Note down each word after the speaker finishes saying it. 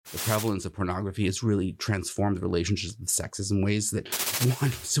the prevalence of pornography has really transformed the relationships with sexes in ways that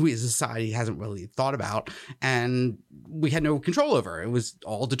we as a society hasn't really thought about, and we had no control over. It was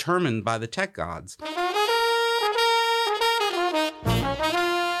all determined by the tech gods.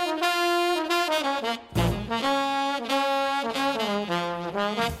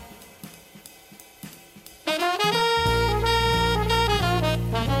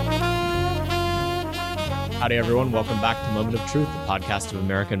 Howdy, everyone. Welcome back to Moment of Truth, the podcast of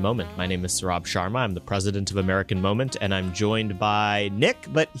American Moment. My name is Saurabh Sharma. I'm the president of American Moment, and I'm joined by Nick,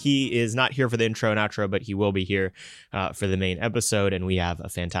 but he is not here for the intro and outro, but he will be here for the main episode, and we have a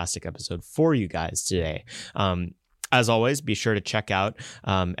fantastic episode for you guys today. As always, be sure to check out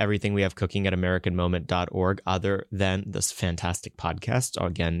everything we have cooking at AmericanMoment.org other than this fantastic podcast.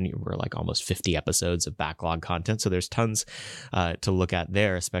 Again, we're like almost 50 episodes of backlog content, so there's tons to look at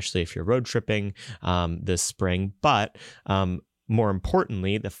there, especially if you're road tripping this spring. But more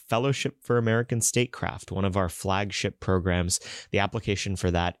importantly, the Fellowship for American Statecraft, one of our flagship programs, the application for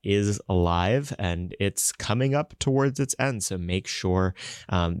that is alive and it's coming up towards its end. So make sure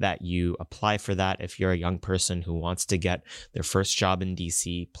that you apply for that if you're a young person who wants to get their first job in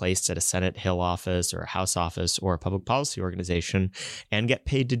DC, placed at a Senate Hill office or a House office or a public policy organization, and get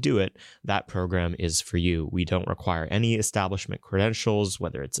paid to do it. That program is for you. We don't require any establishment credentials,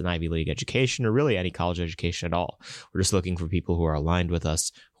 whether it's an Ivy League education or really any college education at all. We're just looking for people who are aligned with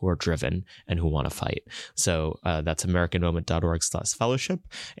us, who are driven, and who want to fight. So that's AmericanMoment.org/fellowship.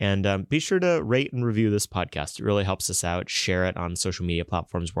 And be sure to rate and review this podcast. It really helps us out. Share it on social media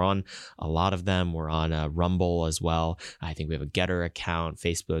platforms. We're on a lot of them. We're on Rumble as well. I think we have a Getter account,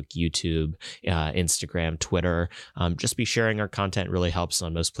 Facebook, YouTube, Instagram, Twitter. Just be sharing our content. It really helps.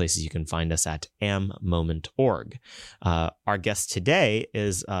 On most places you can find us at ammoment.org. Our guest today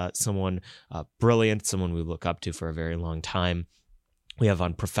is someone brilliant, someone we look up to for a very long time. We have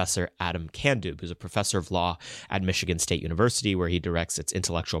on Professor Adam Kandub, who's a professor of law at Michigan State University, where he directs its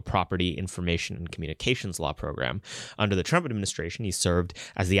intellectual property, information, and communications law program. Under the Trump administration, he served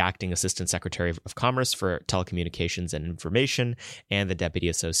as the acting assistant secretary of Commerce for telecommunications and information and the deputy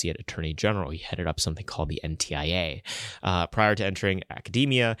associate attorney general. He headed up something called the NTIA. Prior to entering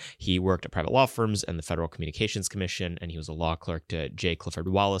academia, he worked at private law firms and the Federal Communications Commission, and he was a law clerk to J. Clifford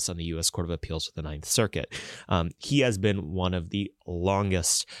Wallace on the U.S. Court of Appeals for the Ninth Circuit. He has been one of the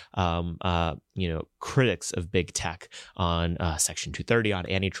longest critics of big tech on Section 230, on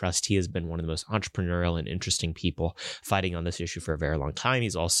antitrust. He has been one of the most entrepreneurial and interesting people fighting on this issue for a very long time.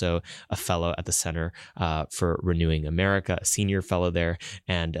 He's also a fellow at the Center for Renewing America, a senior fellow there,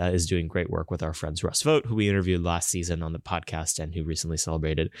 and is doing great work with our friends Russ Vought, who we interviewed last season on the podcast and who recently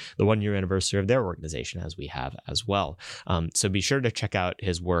celebrated the 1-year anniversary of their organization, as we have as well. So be sure to check out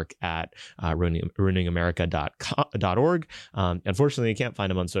his work at renewingamerica.org. Unfortunately, you can't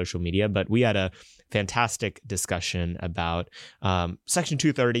find him on social media, but we had a fantastic discussion about Section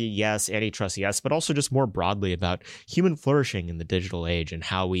 230, yes, antitrust, yes, but also just more broadly about human flourishing in the digital age and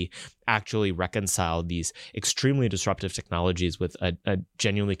how we actually reconcile these extremely disruptive technologies with a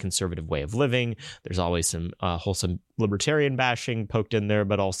genuinely conservative way of living. There's always some wholesome libertarian bashing poked in there,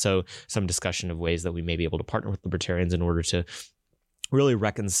 but also some discussion of ways that we may be able to partner with libertarians in order to really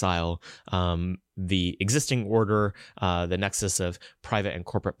reconcile the existing order, the nexus of private and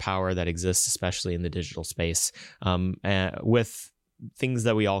corporate power that exists, especially in the digital space, with things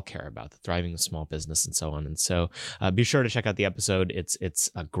that we all care about, the thriving of small business and so on. And so be sure to check out the episode. It's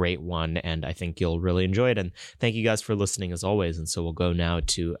a great one, and I think you'll really enjoy it. And thank you guys for listening as always. And so we'll go now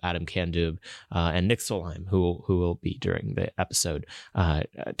to Adam Kandub and Nick Solheim, who will be during the episode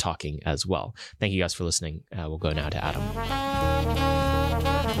talking as well. Thank you guys for listening. We'll go now to Adam.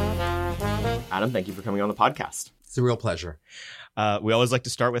 Adam, thank you for coming on the podcast. It's a real pleasure. We always like to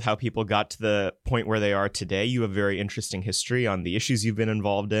start with how people got to the point where they are today. You have very interesting history on the issues you've been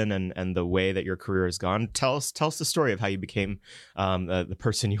involved in and the way that your career has gone. Tell us the story of how you became the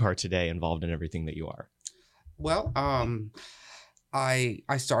person you are today, involved in everything that you are. Well,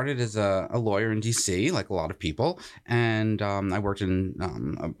 I started as a lawyer in DC, like a lot of people, and I worked in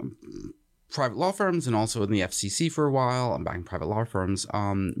private law firms and also in the FCC for a while. I'm back in private law firms,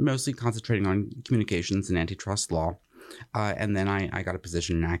 mostly concentrating on communications and antitrust law. And then I got a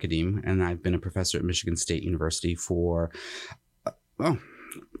position in academia, and I've been a professor at Michigan State University for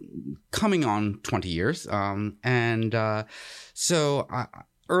coming on 20 years. So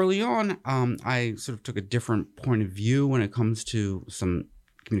early on, I sort of took a different point of view when it comes to some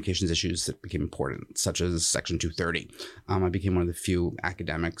communications issues that became important, such as Section 230. I became one of the few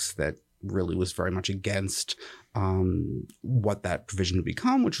academics that really was very much against what that provision would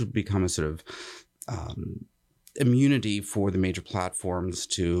become, which would become a sort of immunity for the major platforms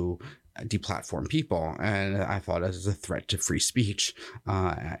to deplatform people, and I thought it was a threat to free speech.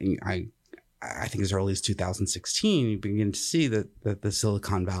 I think as early as 2016, you begin to see that the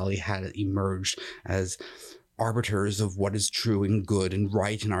Silicon Valley had emerged as arbiters of what is true and good and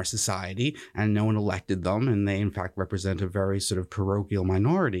right in our society, and no one elected them, and they in fact represent a very sort of parochial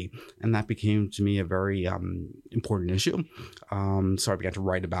minority, and that became to me a very important issue. So I began to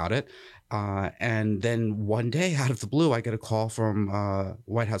write about it, and then one day out of the blue I get a call from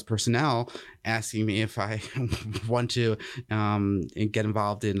White House personnel asking me if I want to get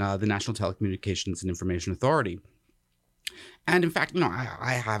involved in the National Telecommunications and Information Authority. And in fact,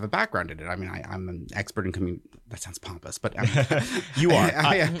 I have a background in it. I mean, I'm an expert in that sounds pompous, but you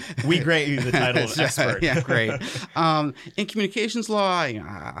are. We grant you the title of expert. Yeah, great. In communications law,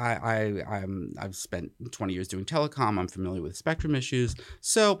 I've spent 20 years doing telecom. I'm familiar with spectrum issues.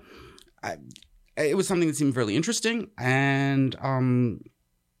 So it was something that seemed really interesting. And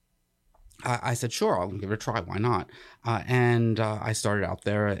I said, sure, I'll give it a try. Why not? And I started out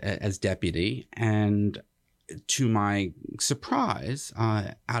there as deputy, and to my surprise,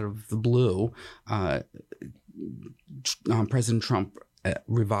 out of the blue, President Trump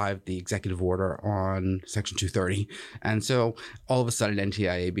revived the executive order on Section 230, and so all of a sudden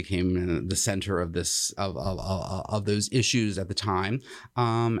NTIA became the center of this of those issues at the time.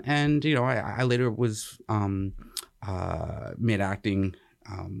 And I later was made acting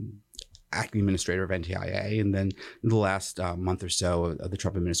administrator of NTIA, and then in the last month or so of the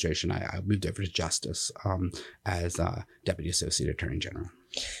Trump administration, I moved over to Justice as Deputy Associate Attorney General.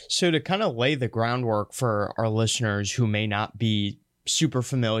 So to kind of lay the groundwork for our listeners who may not be super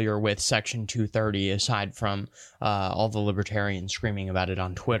familiar with Section 230, aside from all the libertarians screaming about it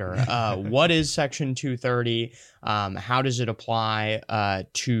on Twitter, what is Section 230? How does it apply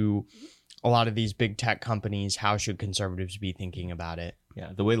to a lot of these big tech companies? How should conservatives be thinking about it?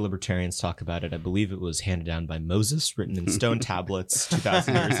 Yeah, the way libertarians talk about it, I believe it was handed down by Moses, written in stone tablets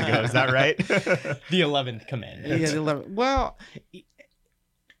 2,000 years ago. Is that right? The 11th commandment. Yeah, the 11th. Well,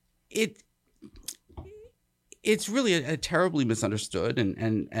 it's really a terribly misunderstood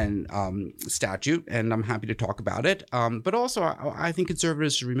and statute, and I'm happy to talk about it. But also, I think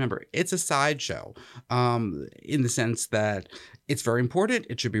conservatives should remember it's a sideshow, in the sense that it's very important.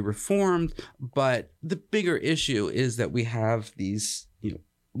 It should be reformed, but the bigger issue is that we have these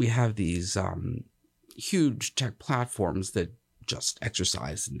huge tech platforms that just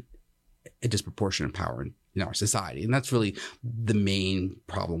exercise a disproportionate power in our society. And that's really the main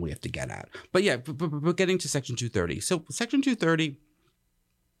problem we have to get at. But yeah, but getting to Section 230. So Section 230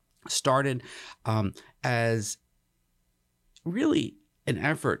 started as really an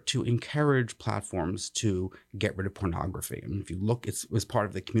effort to encourage platforms to get rid of pornography. I mean, if you look, it was part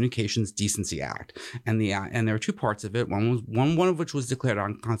of the Communications Decency Act, and there are two parts of it. One of which was declared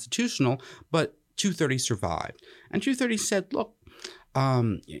unconstitutional, but 230 survived. And 230 said, look,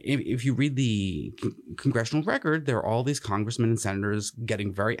 if you read the congressional record, there are all these congressmen and senators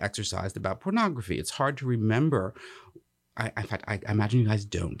getting very exercised about pornography. It's hard to remember. In fact, I imagine you guys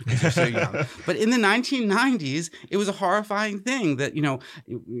don't because you're so young. But in the 1990s, it was a horrifying thing that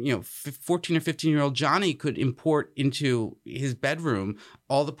 14 or 15-year-old Johnny could import into his bedroom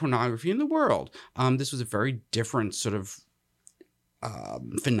all the pornography in the world. This was a very different sort of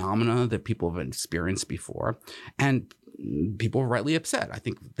phenomena that people have experienced before, and people were rightly upset. I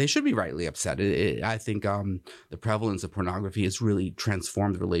think they should be rightly upset. I think the prevalence of pornography has really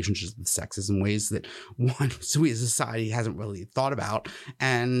transformed the relationships with sexes in ways that we as a society hasn't really thought about,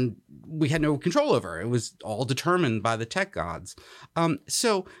 and we had no control over. It was all determined by the tech gods.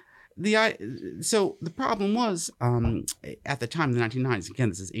 So the problem was at the time in the 1990s. Again,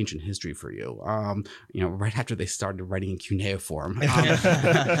 this is ancient history for you. Right after they started writing in cuneiform,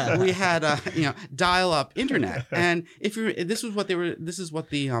 we had dial-up internet, and this is what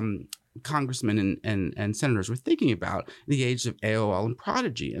the congressmen and senators were thinking about in the age of AOL and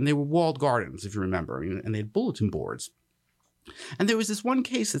Prodigy, and they were walled gardens, if you remember, and they had bulletin boards. And there was this one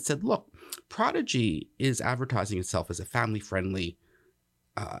case that said, look, Prodigy is advertising itself as a family-friendly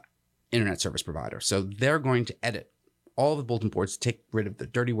internet service provider. So they're going to edit all the bulletin boards, take rid of the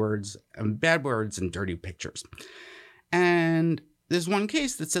dirty words and bad words and dirty pictures. And there's one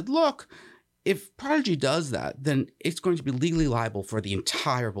case that said, look, if Prodigy does that, then it's going to be legally liable for the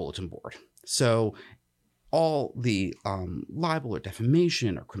entire bulletin board. So all the libel or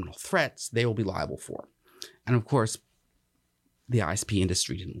defamation or criminal threats, they will be liable for. And of course, the ISP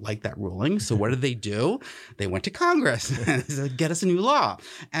industry didn't like that ruling. So what did they do? They went to Congress and said, get us a new law.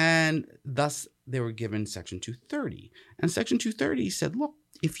 And thus they were given Section 230. And Section 230 said, look,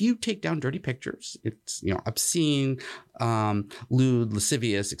 if you take down dirty pictures, it's, obscene, lewd,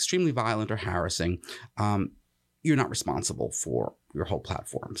 lascivious, extremely violent or harassing, you're not responsible for your whole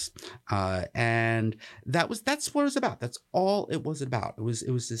platforms. And that's what it was about. That's all it was about. It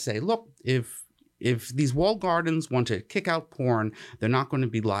was to say, look, if these walled gardens want to kick out porn, they're not going to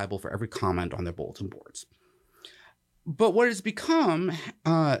be liable for every comment on their bulletin boards. But what it's become,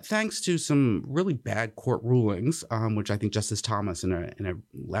 thanks to some really bad court rulings, which I think Justice Thomas in a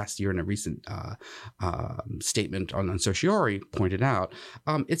last year in a recent statement on certiorari pointed out,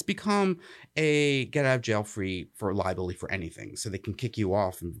 it's become a get out of jail free for liability for anything. So they can kick you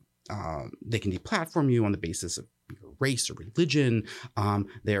off and they can deplatform you on the basis of your race or religion.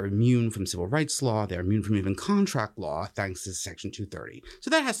 They're immune from civil rights law. They're immune from even contract law, thanks to Section 230.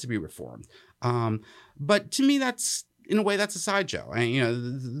 So that has to be reformed. But to me, in a way, that's a sideshow.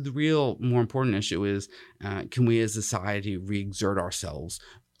 And, the real more important issue is, can we as a society re-exert ourselves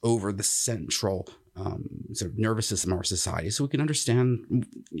over the central sort of nervous system of our society so we can understand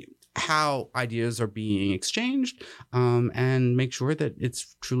how ideas are being exchanged and make sure that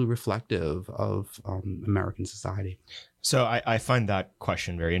it's truly reflective of American society. So I find that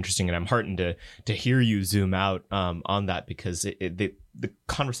question very interesting, and I'm heartened to hear you zoom out on that, because the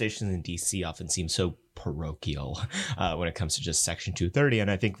conversations in DC often seem so parochial when it comes to just Section 230. And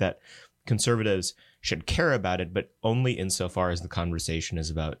I think that conservatives should care about it, but only insofar as the conversation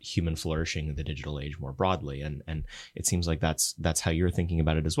is about human flourishing in the digital age more broadly. And it seems like that's how you're thinking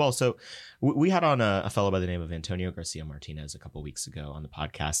about it as well. So we had on a fellow by the name of Antonio Garcia Martinez a couple of weeks ago on the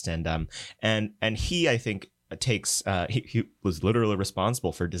podcast, and he, I think, takes he was literally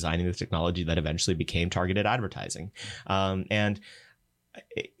responsible for designing the technology that eventually became targeted advertising, and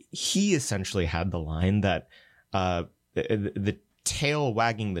he essentially had the line that the tail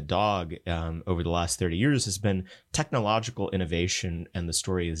wagging the dog over the last 30 years has been technological innovation, and the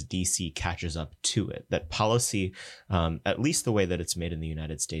story is DC catches up to it. That policy, at least the way that it's made in the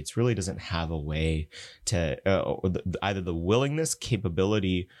United States, really doesn't have a way to either the willingness,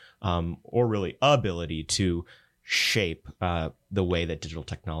 capability, or really ability to shape the way that digital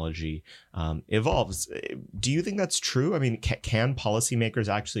technology evolves. Do you think that's true? I mean, can policymakers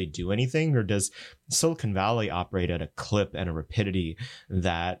actually do anything, or does Silicon Valley operate at a clip and a rapidity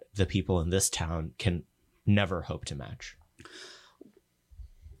that the people in this town can never hope to match?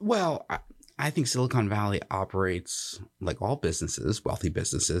 Well, I think Silicon Valley operates like all businesses, wealthy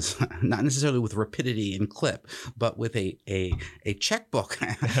businesses, not necessarily with rapidity and clip, but with a checkbook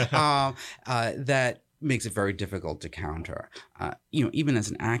that makes it very difficult to counter. Even as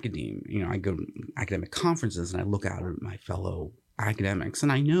an academe, I go to academic conferences and I look out at my fellow academics,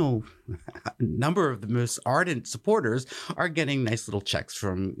 and I know a number of the most ardent supporters are getting nice little checks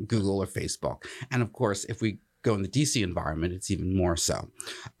from Google or Facebook. And of course, if we go in the DC environment, it's even more so.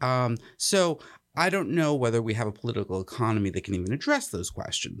 So I don't know whether we have a political economy that can even address those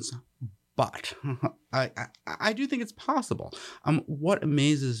questions. But I do think it's possible. What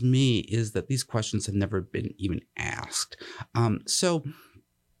amazes me is that these questions have never been even asked. So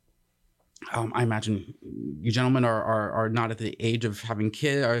I imagine you gentlemen are not at the age of having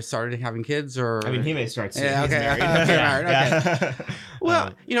kids, or started having kids, or I mean, he may start soon. Yeah, okay, married. Okay.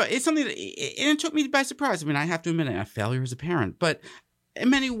 Well, it's something that it took me by surprise. I mean, I have to admit, a failure as a parent, but in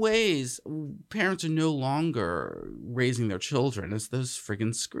many ways, parents are no longer raising their children as those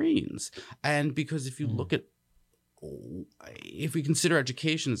friggin' screens. And because if you look at, if we consider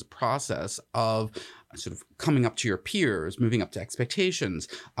education as a process of sort of coming up to your peers, moving up to expectations,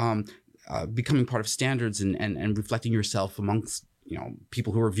 becoming part of standards and reflecting yourself amongst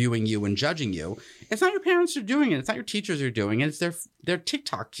people who are viewing you and judging you, it's not your parents who are doing it. It's not your teachers who are doing it. It's their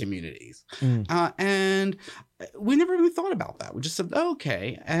TikTok communities. And we never really thought about that. We just said,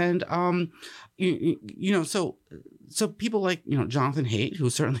 okay. And, so people like, Jonathan Haidt,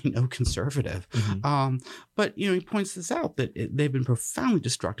 who's certainly no conservative, but, he points this out, that they've been profoundly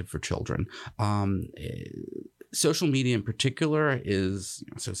destructive for children. Social media in particular is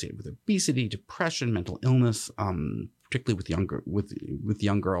associated with obesity, depression, mental illness, particularly with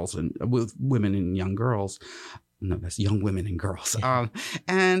young girls and with women and young girls. No, that's young women and girls.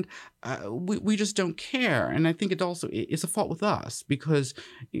 And we just don't care. And I think it's a fault with us, because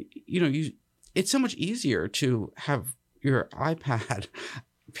it's so much easier to have your iPad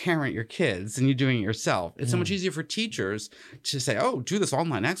parent your kids than you're doing it yourself. It's so much easier for teachers to say, oh, do this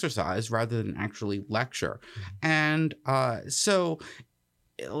online exercise rather than actually lecture. And so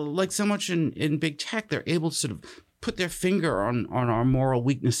like so much in big tech, they're able to sort of put their finger on our moral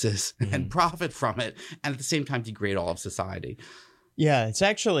weaknesses and profit from it, and at the same time degrade all of society. Yeah, it's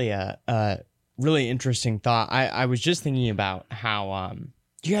actually a really interesting thought. I was just thinking about how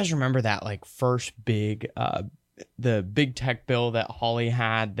Do you guys remember that like first big the big tech bill that Hawley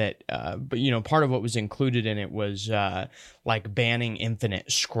had that but you know, part of what was included in it was like banning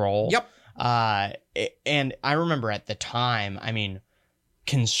infinite scroll. Yep. And I remember at the time, I mean,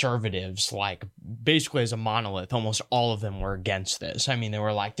 conservatives, like basically as a monolith, almost all of them were against this. I mean, they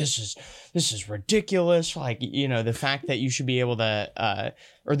were like, this is ridiculous. Like, you know, the fact that you should be able to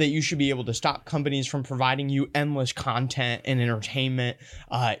or that you should be able to stop companies from providing you endless content and entertainment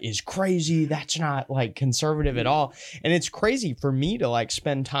is crazy. That's not like conservative at all. And it's crazy for me to like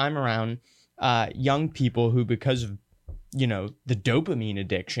spend time around young people who, because of, you know, the dopamine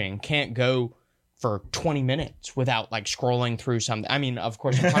addiction, can't go for 20 minutes without like scrolling through something. I mean, of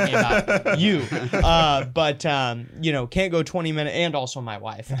course, I'm talking about you, but you know, can't go 20 minutes, and also my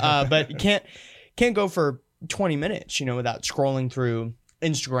wife, but can't go for 20 minutes, you know, without scrolling through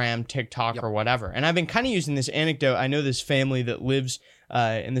Instagram, TikTok, or whatever. And I've been kind of using this anecdote. I know this family that lives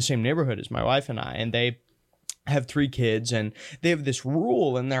in the same neighborhood as my wife and I, and they have 3 kids, and they have this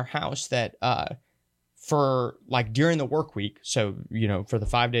rule in their house that for like during the work week, so, you know, for the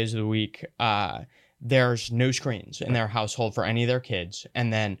 5 days of the week, there's no screens in their household for any of their kids.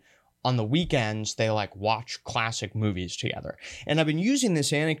 And then on the weekends, they like watch classic movies together. And I've been using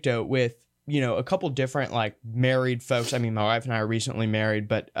this anecdote with, you know, a couple different like married folks. I mean, my wife and I are recently married,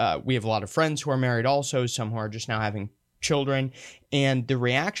 but we have a lot of friends who are married also, some who are just now having children. And the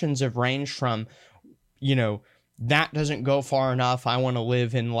reactions have ranged from, you know, that doesn't go far enough, I want to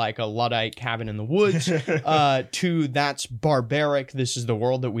live in like a Luddite cabin in the woods, to that's barbaric, this is the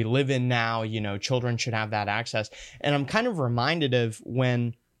world that we live in now, you know, children should have that access. And I'm kind of reminded of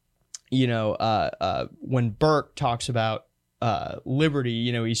when, you know, when Burke talks about liberty,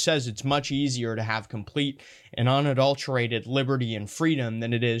 you know, he says it's much easier to have complete and unadulterated liberty and freedom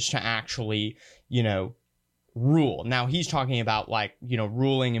than it is to actually, you know, rule. Now he's talking about like, you know,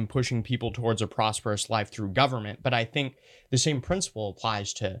 ruling and pushing people towards a prosperous life through government, but I think the same principle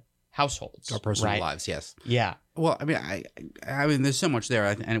applies to households, Our personal right? lives, yes. Yeah. Well, I mean, I mean, there's so much there,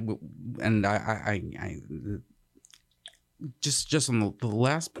 and I just on the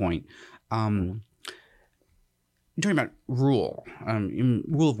last point, you're talking about rule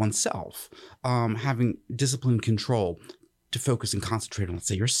of oneself, having discipline, control to focus and concentrate on, let's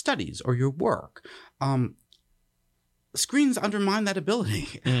say, your studies or your work. Screens undermine that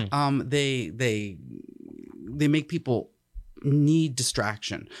ability. They make people need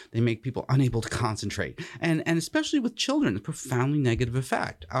distraction. They make people unable to concentrate, and especially with children, a profoundly negative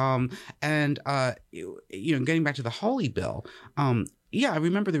effect. You know, getting back to the Hawley bill. Yeah, I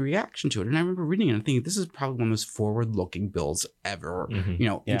remember the reaction to it, and I remember reading it and thinking this is probably one of those forward-looking bills ever, you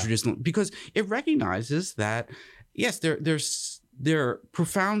know, introduced, because it recognizes that yes, there are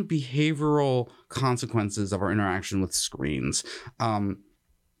profound behavioral consequences of our interaction with screens.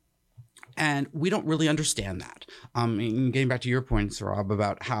 And we don't really understand that. Getting back to your point, Saurabh,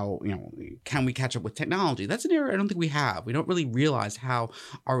 about how, you know, can we catch up with technology? That's an area I don't think we have. We don't really realize how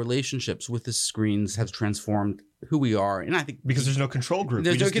our relationships with the screens has transformed who we are. And I think because there's no control group.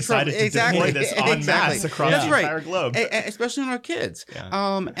 There's we just no control. decided to deploy this en masse across the entire globe. Especially on our kids. Yeah.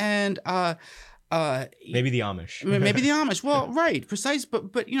 Maybe the Amish. Maybe the Amish. Well, right, precise.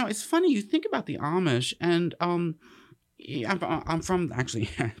 But you know, it's funny. You think about the Amish, and I'm from actually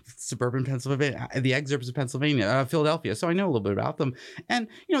suburban Pennsylvania, the exurbs of Pennsylvania, Philadelphia. So I know a little bit about them, and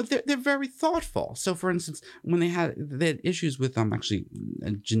you know, they're very thoughtful. So, for instance, when they had issues with actually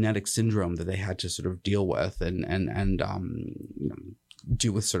a genetic syndrome that they had to sort of deal with, and you know,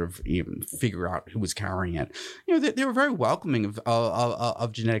 do with sort of figure out who was carrying it. You know, they were very welcoming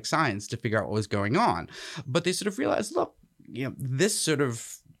of genetic science to figure out what was going on. But they sort of realized, look, you know, this sort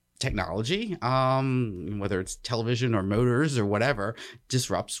of technology, whether it's television or motors or whatever,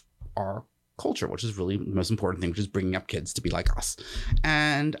 disrupts our culture, which is really the most important thing, which is bringing up kids to be like us.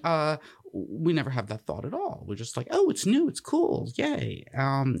 And we never have that thought at all. We're just like, oh, it's new, it's cool, yay.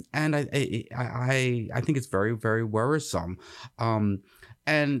 And I think it's very, very worrisome.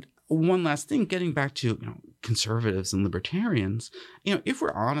 And one last thing, getting back to, you know, conservatives and libertarians, you know, if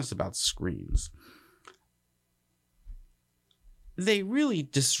we're honest about screens, they really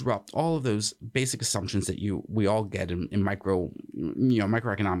disrupt all of those basic assumptions that we all get in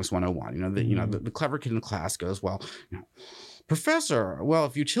microeconomics 101. You know, the clever kid in the class goes, well, you know, Professor, well,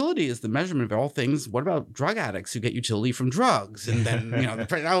 if utility is the measurement of all things, what about drug addicts who get utility from drugs? And then, you know,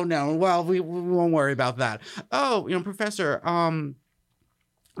 oh no, well, we won't worry about that. Oh, you know, Professor,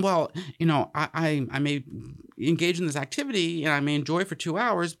 well, you know, I may engage in this activity and I may enjoy it for 2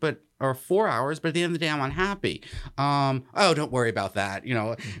 hours, but or 4 hours, but at the end of the day, I'm unhappy. Oh, don't worry about that.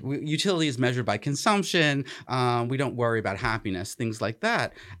 Utility is measured by consumption. We don't worry about happiness, things like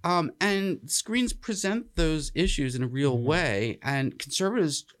that. And screens present those issues in a real way. And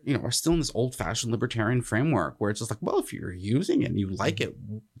conservatives, are still in this old-fashioned libertarian framework where it's just like, well, if you're using it and you like it,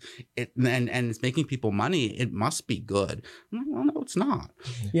 and it's making people money, it must be good. I'm like, well, no, it's not.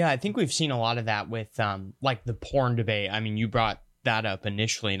 Yeah, I think we've seen a lot of that with like the porn debate. I mean, you brought that up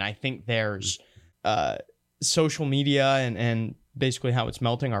initially, and I think there's social media and basically how it's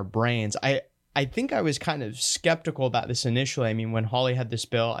melting our brains. I think I was kind of skeptical about this initially. I mean, when Hawley had this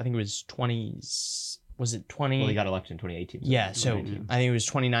bill, I think it was 20. Well, he got elected in 2018. Yeah, so I think it was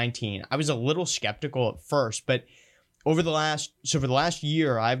 2019. I was a little skeptical at first, but for the last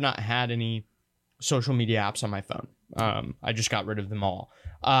year, I've not had any social media apps on my phone. I just got rid of them all.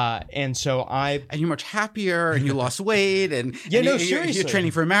 And you're much happier, and you lost weight, and seriously, you're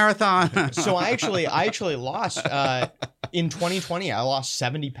training for a marathon. So I actually lost in 2020. I lost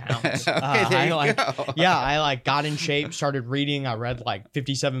 70 pounds. I got in shape, started reading. I read like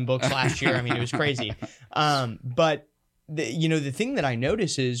 57 books last year. I mean, it was crazy. But the thing that I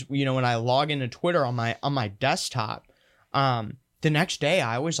notice is, when I log into Twitter on my desktop, the next day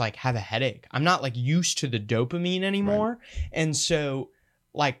I always like have a headache. I'm not like used to the dopamine anymore. Right. And so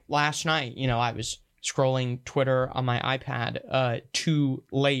like last night, I was scrolling Twitter on my iPad too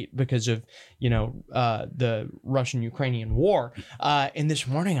late because of, the Russian-Ukrainian war. And this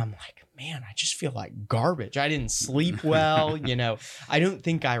morning I'm like, man, I just feel like garbage. I didn't sleep well. I don't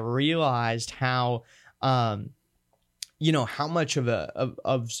think I realized how, how much of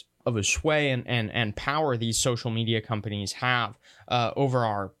a sway and power these social media companies have over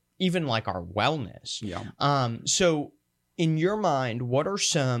our wellness. Yeah. So in your mind, what are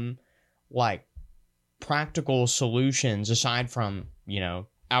some like practical solutions aside from,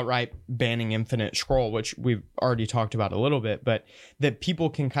 outright banning infinite scroll, which we've already talked about a little bit, but that people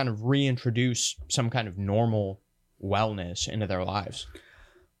can kind of reintroduce some kind of normal wellness into their lives?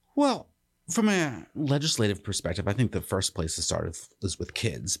 Well, from a legislative perspective, I think the first place to start is with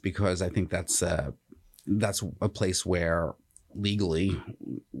kids, because I think that's a place where legally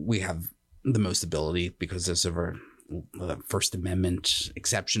we have the most ability, because there's a First Amendment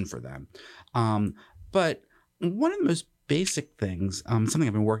exception for them. But one of the most basic things, something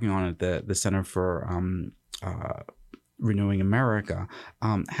I've been working on at the Center for Renewing America,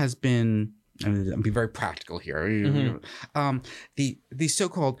 has been, I'll be very practical here. Mm-hmm. The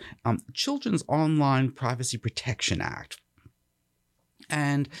so-called Children's Online Privacy Protection Act,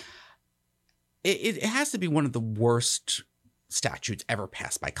 and it has to be one of the worst statutes ever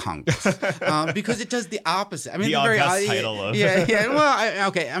passed by Congress, because it does the opposite. I mean, the best title of Well,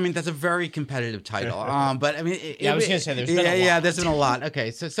 okay. I mean, that's a very competitive title. But I mean, I was gonna say there's been a lot. Yeah, there's been a lot.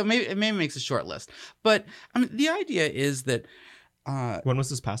 Okay, so maybe it makes a short list. But I mean, the idea is that. When was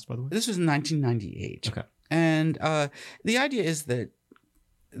this passed, by the way? This was in 1998. Okay. And the idea is that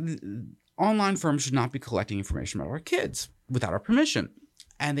online firms should not be collecting information about our kids without our permission.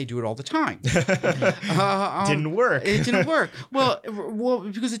 And they do it all the time. Didn't work. It didn't work. Well,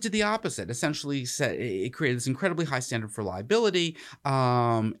 because it did the opposite. Essentially, it created this incredibly high standard for liability.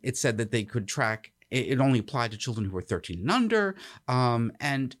 It said that they could track. It only applied to children who were 13 and under.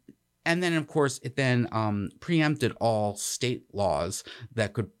 And then, of course, it then preempted all state laws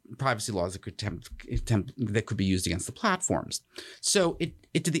privacy laws that could be used against the platforms. So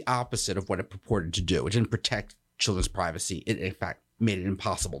it did the opposite of what it purported to do. It didn't protect children's privacy. It, in fact, made it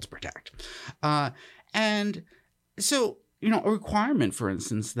impossible to protect. And so, a requirement, for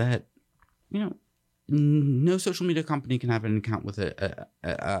instance, that, no social media company can have an account with a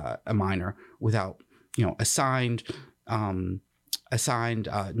minor without, a signed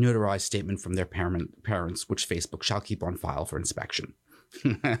notarized statement from their parents, which Facebook shall keep on file for inspection.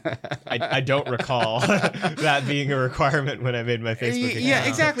 I don't recall that being a requirement when I made my Facebook account. Yeah,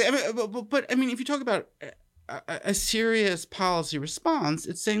 exactly. I mean, but I mean, if you talk about a serious policy response,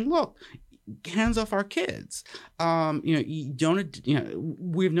 it's saying, look, hands off our kids. You don't.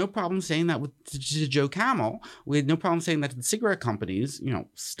 We have no problem saying that to Joe Camel. We had no problem saying that to the cigarette companies.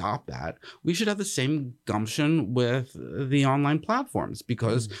 Stop that. We should have the same gumption with the online platforms,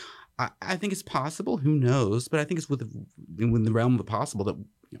 because I think it's possible. Who knows? But I think it's within the realm of the possible that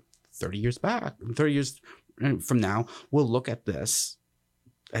 30 years from now, we'll look at this.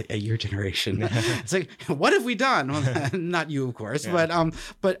 Your generation. It's like, what have we done? Well, not you, of course, yeah.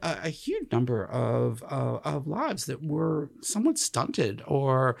 But a huge number of lives that were somewhat stunted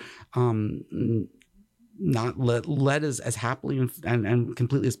or not led as happily and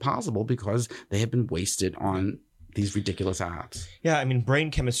completely as possible, because they have been wasted on these ridiculous apps. Yeah, I mean,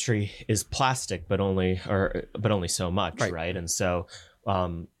 brain chemistry is plastic, but only so much, right? And so,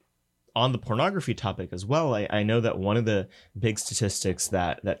 on the pornography topic as well, I know that one of the big statistics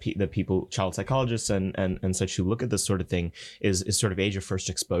that people, child psychologists and such who look at this sort of thing is sort of age of first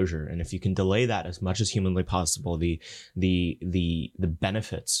exposure. And if you can delay that as much as humanly possible, the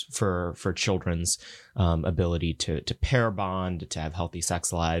benefits for children's ability to pair bond, to have healthy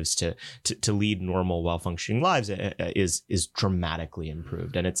sex lives, to lead normal, well-functioning lives is dramatically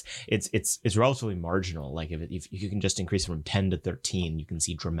improved. And it's relatively marginal. Like if you can just increase it from 10 to 13, you can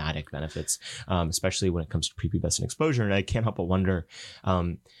see dramatic benefits, especially when it comes to prepubescent exposure. And I can't help but wonder,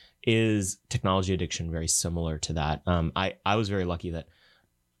 is technology addiction very similar to that? I was very lucky that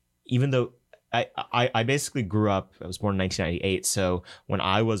even though I basically grew up, I was born in 1998. So when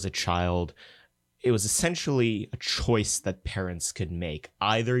I was a child, it was essentially a choice that parents could make.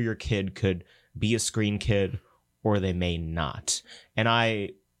 Either your kid could be a screen kid or they may not. And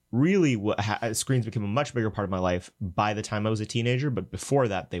I really, screens became a much bigger part of my life by the time I was a teenager. But before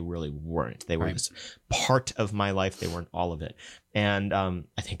that, they really weren't. They were this part of my life. They weren't all of it. And I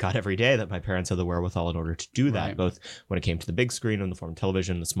thank God every day that my parents had the wherewithal in order to do that, both when it came to the big screen in the form of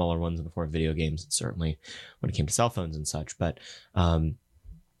television, the smaller ones in the form of video games, and certainly when it came to cell phones and such. But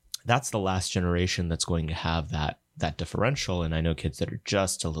that's the last generation that's going to have that differential. And I know kids that are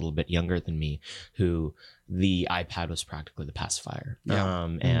just a little bit younger than me who the iPad was practically the pacifier.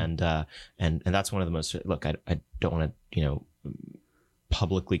 And that's one of the most, look, I don't want to,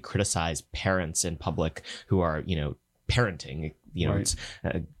 publicly criticize parents in public who are, parenting, it's,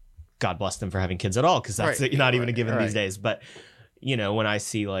 God bless them for having kids at all, because that's not even a given these days. But when I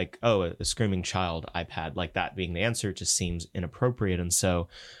see like, a screaming child iPad, like that being the answer, just seems inappropriate. And so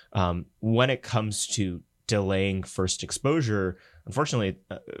when it comes to delaying first exposure, unfortunately,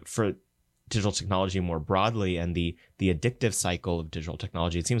 for digital technology more broadly and the addictive cycle of digital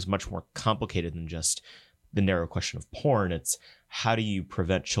technology, it seems much more complicated than just the narrow question of porn. It's how do you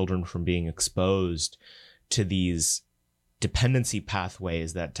prevent children from being exposed to these dependency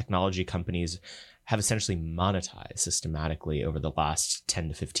pathways that technology companies have essentially monetized systematically over the last 10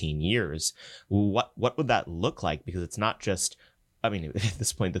 to 15 years. What would that look like? Because it's not just, I mean, at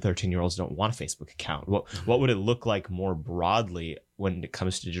this point, the 13-year-olds don't want a Facebook account. What would it look like more broadly when it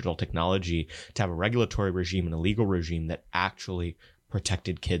comes to digital technology to have a regulatory regime and a legal regime that actually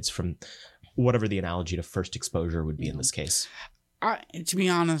protected kids from whatever the analogy to first exposure would be in this case? To be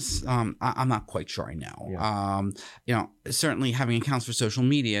honest, I'm not quite sure I know. Certainly having accounts for social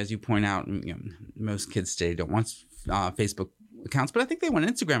media, as you point out, most kids today don't want Facebook accounts, but I think they want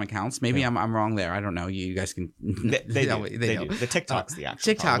Instagram accounts. Maybe I'm wrong there. I don't know. You guys can. They do. The TikTok's the actual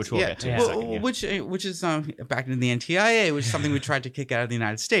TikTok, which we'll get to in a second. Which is back into the NTIA, which is something we tried to kick out of the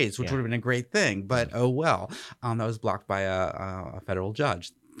United States, which would have been a great thing. But oh well, that was blocked by a federal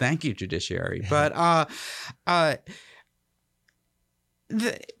judge. Thank you, judiciary. But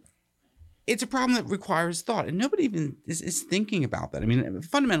it's a problem that requires thought, and nobody even is thinking about that. I mean,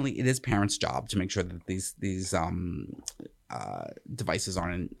 fundamentally, it is parents' job to make sure that these devices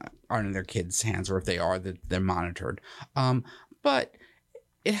aren't in their kids' hands, or if they are, that they're monitored. But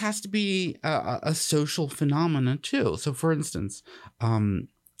it has to be a social phenomenon too. So, for instance,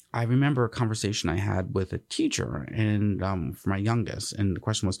 I remember a conversation I had with a teacher and for my youngest, and the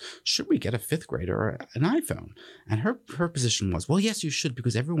question was, should we get a fifth grader an iPhone? And her position was, well, yes, you should,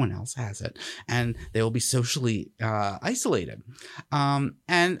 because everyone else has it, and they will be socially isolated.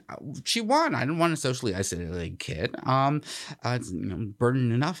 And she won. I didn't want a socially isolated kid. It's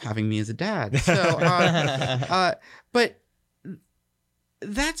burden enough having me as a dad. So, but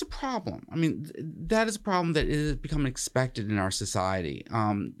that's a problem. I mean, that is a problem that is becoming expected in our society.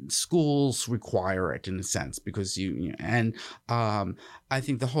 Schools require it in a sense because I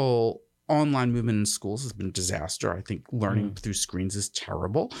think the whole online movement in schools has been a disaster. I think learning through screens is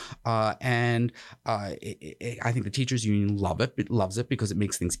terrible. And I think the teachers union loves it because it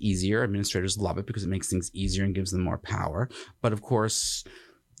makes things easier. Administrators love it because it makes things easier and gives them more power. But of course,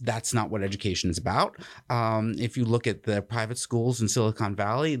 that's not what education is about. If you look at the private schools in Silicon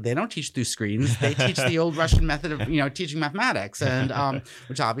Valley, they don't teach through screens. They teach the old Russian method of, teaching mathematics, and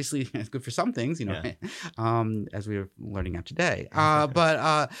which obviously is good for some things, as we were learning out today.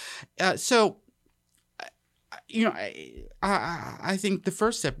 So, I think the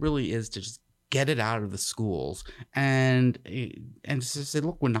first step really is to just get it out of the schools and say,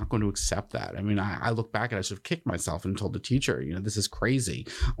 look, we're not going to accept that. I mean, I look back and I sort of kicked myself and told the teacher, this is crazy.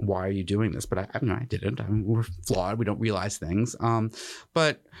 Why are you doing this? But I didn't. We're flawed. We don't realize things.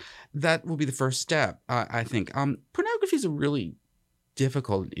 But that will be the first step, I think. Pornography is a really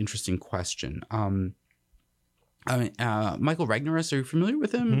difficult, interesting question. I mean, Michael Regnerus, are you familiar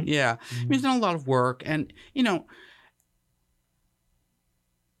with him? Mhm. Yeah. I mean, he's done a lot of work, and,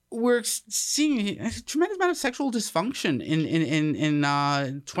 we're seeing a tremendous amount of sexual dysfunction in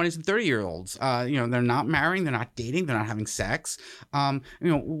 20s and 30-year-olds. They're not marrying, they're not dating, they're not having sex.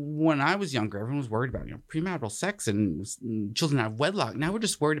 When I was younger, everyone was worried about premarital sex and children out of wedlock. Now we're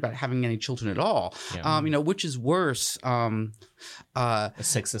just worried about having any children at all. Yeah. Which is worse? A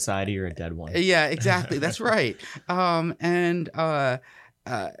sick society or a dead one. Yeah, exactly. That's right.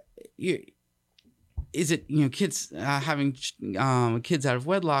 Is it kids having kids out of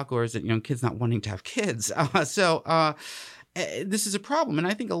wedlock, or is it kids not wanting to have kids? This is a problem, and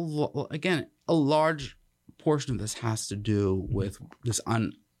I think a large portion of this has to do with this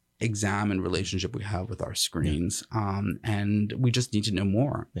unexamined relationship we have with our screens, and we just need to know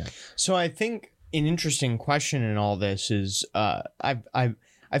more. Yeah. So I think an interesting question in all this is I've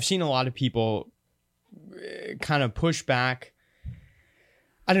seen a lot of people kind of push back.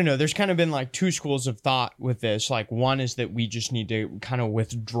 I don't know. There's kind of been like two schools of thought with this. Like, one is that we just need to kind of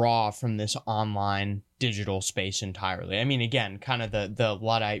withdraw from this online digital space entirely. I mean, again, kind of the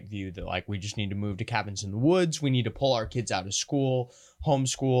Luddite view that like we just need to move to cabins in the woods. We need to pull our kids out of school,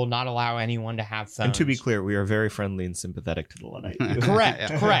 homeschool, not allow anyone to have phones. And to be clear, we are very friendly and sympathetic to the Luddite view.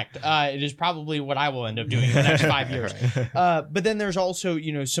 Correct. It is probably what I will end up doing in the next 5 years. But then there's also,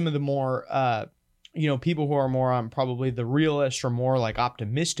 some of the more people who are more on probably the realist or more like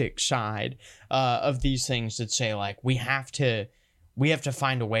optimistic side of these things that say like we have to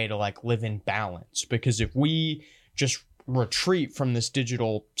find a way to like live in balance, because if we just retreat from this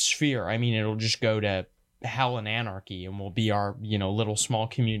digital sphere, I mean, it'll just go to hell and anarchy, and we'll be our little small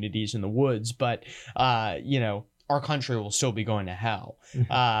communities in the woods, but our country will still be going to hell.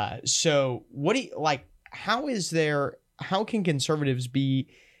 So what do you like? How can conservatives be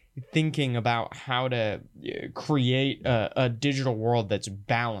thinking about how to create a digital world that's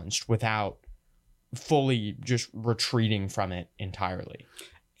balanced without fully just retreating from it entirely?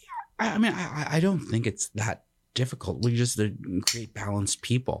 I mean, I don't think it's that difficult. We just create balanced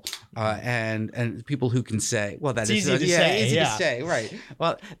people, and people who can say, "Well, that's easy to say." Easy to say, right?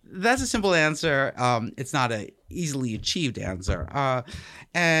 Well, that's a simple answer. It's not a easily achieved answer,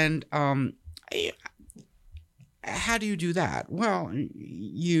 how do you do that? Well,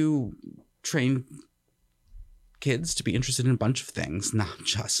 you train kids to be interested in a bunch of things, not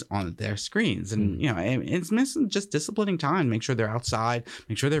just on their screens. And, it's missing just disciplining time. Make sure they're outside,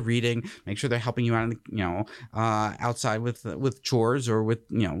 make sure they're reading, make sure they're helping you out, outside with chores or with,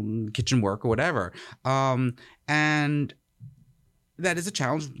 kitchen work or whatever. And that is a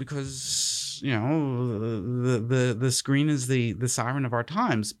challenge because, the screen is the siren of our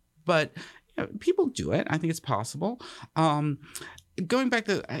times. But people do it. I think it's possible. Going back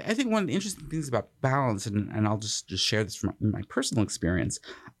to, I think one of the interesting things about balance, and I'll just share this from my personal experience.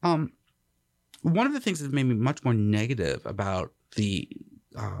 One of the things that made me much more negative about the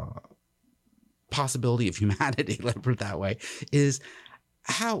possibility of humanity, let's put it that way, is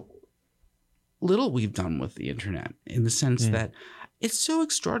how little we've done with the internet, in the sense that it's so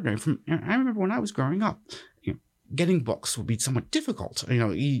extraordinary. I remember when I was growing up, getting books would be somewhat difficult.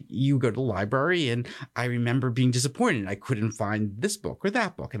 You go to the library, and I remember being disappointed. I couldn't find this book or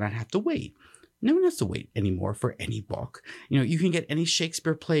that book, and I'd have to wait. No one has to wait anymore for any book. You can get any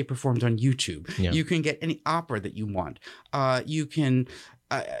Shakespeare play performed on YouTube. Yeah. You can get any opera that you want. You can.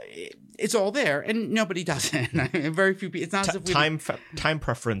 It's all there, and nobody does it. Very few people. It's not as if time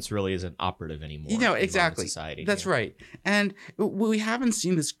preference really isn't operative anymore. Exactly. In society. That's right. And we haven't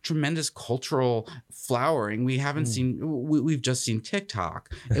seen this tremendous cultural flowering. We haven't seen. We've just seen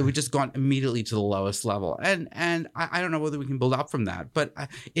TikTok. We've just gone immediately to the lowest level. And I don't know whether we can build up from that. But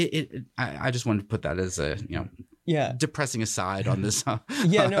I just wanted to put that as a depressing aside on this.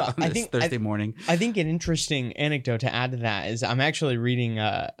 Thursday morning. I think an interesting anecdote to add to that is I'm actually reading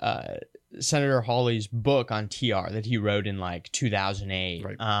Senator Hawley's book on TR that he wrote in like 2008.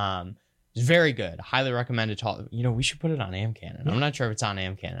 Right. It's very good. Highly recommend it to all. We should put it on AmCanon. I'm not sure if it's on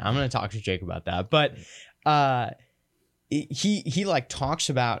AmCanon. I'm going to talk to Jake about that. But he like talks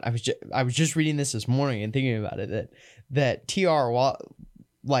about. I was just reading this morning and thinking about it that TR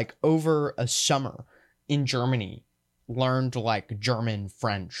like over a summer in Germany learned like German,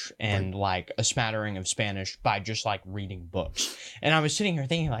 French, and like a smattering of Spanish by just like reading books. And I was sitting here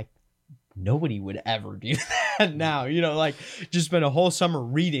thinking like, nobody would ever do that now, like just spend a whole summer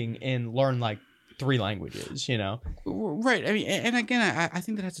reading and learn like 3 languages, Right. I mean, and again, I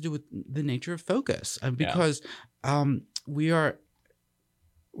think that has to do with the nature of focus, because we're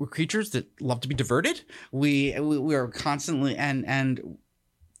creatures that love to be diverted. We are constantly and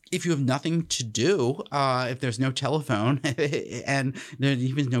if you have nothing to do, if there's no telephone and there's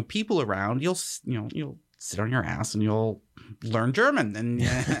even no people around, you'll sit on your ass and you'll learn German, and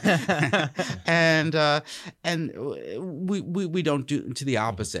we don't do to the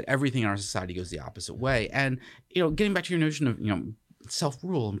opposite. Everything in our society goes the opposite way. And getting back to your notion of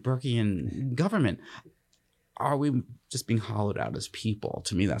self-rule and Burkean government, are we just being hollowed out as people?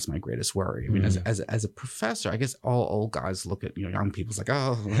 To me, that's my greatest worry. I mean, as a professor, I guess all old guys look at young people's like,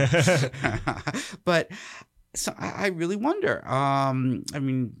 oh, but so I really wonder. I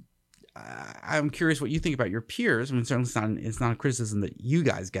mean, I'm curious what you think about your peers. I mean, certainly it's not a criticism that you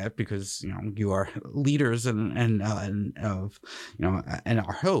guys get, because you are leaders and our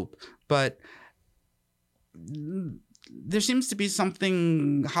hope, but there seems to be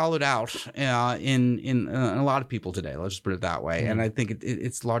something hollowed out in a lot of people today. Let's just put it that way. And I think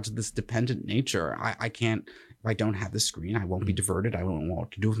it's largely this dependent nature. I can't, if I don't have the screen, I won't be diverted. I won't know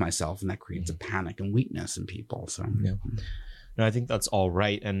what to do with myself. And that creates a panic and weakness in people. So, no, I think that's all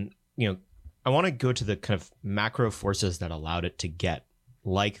right. And, I want to go to the kind of macro forces that allowed it to get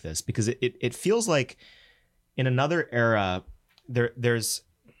like this, because it feels like in another era,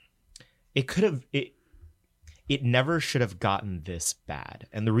 it never should have gotten this bad.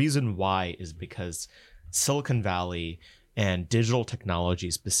 And the reason why is because Silicon Valley and digital technology,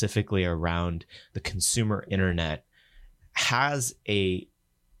 specifically around the consumer internet, has a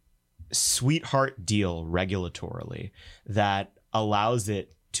sweetheart deal regulatorily that allows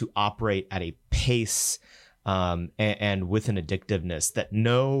it to operate at a pace and with an addictiveness that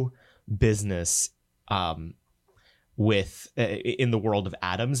no business in the world of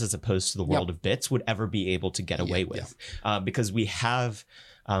atoms, as opposed to the world of bits, would ever be able to get away with, because we have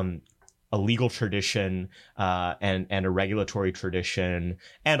a legal tradition and a regulatory tradition,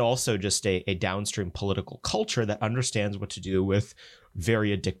 and also just a downstream political culture that understands what to do with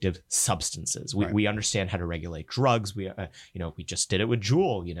very addictive substances. We understand how to regulate drugs. We just did it with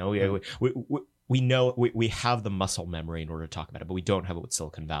Juul. We know we have the muscle memory in order to talk about it, but we don't have it with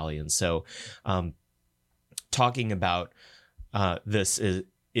Silicon Valley. And so, talking about this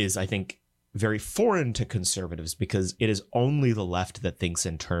is I think very foreign to conservatives, because it is only the left that thinks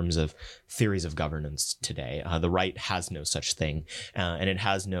in terms of theories of governance today. The right has no such thing, and it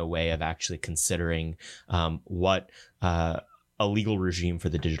has no way of actually considering what a legal regime for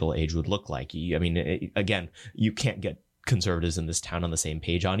the digital age would look like. Again, you can't get conservatives in this town on the same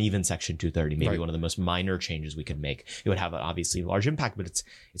page on even Section 230, maybe one of the most minor changes we could make. It would have obviously a large impact, but it's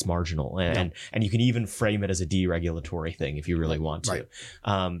marginal, and you can even frame it as a deregulatory thing if you really want to.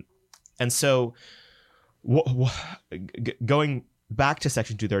 And so going back to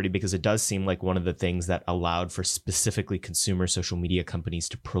Section 230, because it does seem like one of the things that allowed for specifically consumer social media companies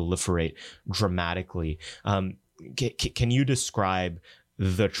to proliferate dramatically. Can you describe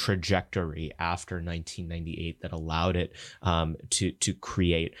the trajectory after 1998 that allowed it to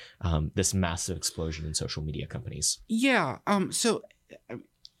create this massive explosion in social media companies? Yeah. So,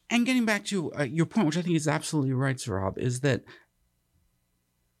 and getting back to your point, which I think is absolutely right, Saurabh, is that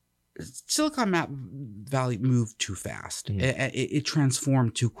Silicon Valley moved too fast. It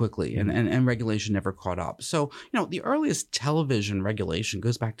transformed too quickly, and regulation never caught up. So, the earliest television regulation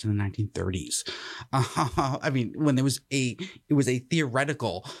goes back to the 1930s. I mean, when it was a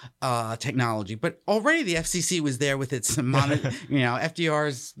theoretical technology, but already the FCC was there with its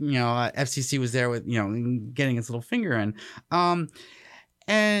FDR's FCC was there with getting its little finger in,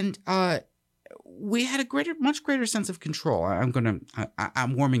 we had a much greater sense of control.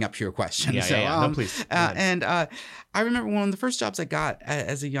 I'm warming up to your question. No, please. And I remember one of the first jobs I got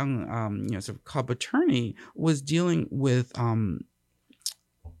as a young, sort of cub attorney was dealing with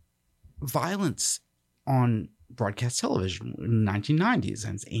violence on broadcast television in the 1990s.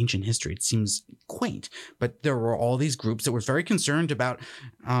 And it's ancient history. It seems quaint, but there were all these groups that were very concerned about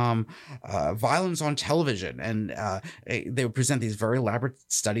violence on television. And they would present these very elaborate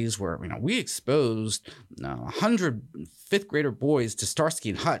studies where, we exposed 100 fifth grader boys to Starsky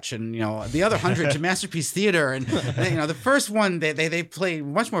and Hutch, and, the other 100 to Masterpiece Theater. And, the first one, they played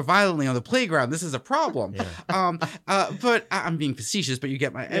much more violently on the playground. This is a problem. But I'm being facetious, but you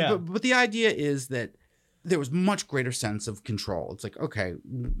get my, but the idea is that there was much greater sense of control. It's like, okay,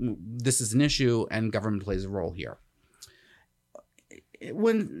 this is an issue and government plays a role here.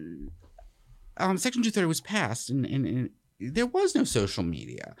 When Section 230 was passed in there was no social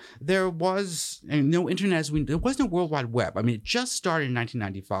media. There was no internet. There was no World Wide Web. I mean, it just started in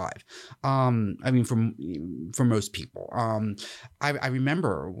 1995. I mean, for most people. I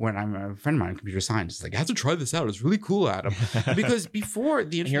remember when I'm a friend of mine, a computer scientist, like, I have to try this out. It's really cool, Adam. Because before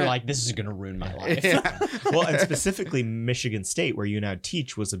the internet, and you're like, this is going to ruin my life. Yeah. Well, and specifically Michigan State, where you now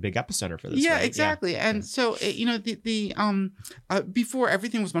teach, was a big epicenter for this. Yeah, right? exactly. Yeah. And so, before,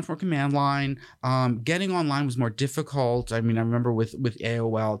 everything was much more command line. Getting online was more difficult. I mean, I remember with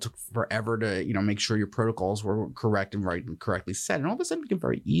AOL, it took forever to, make sure your protocols were correct and right and correctly set. And all of a sudden it became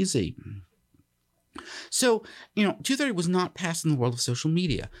very easy. So, 230 was not passed in the world of social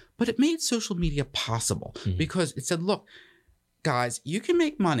media, but it made social media possible because it said, look, guys, you can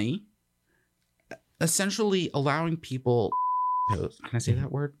make money essentially allowing people. Can I say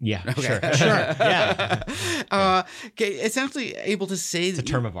that word? Yeah, okay. Sure. Yeah. Essentially able to say it's a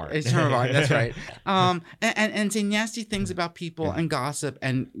term of art. It's a term of art. That's right. And say nasty things about people and gossip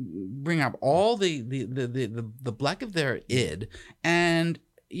and bring up all the black of their id, and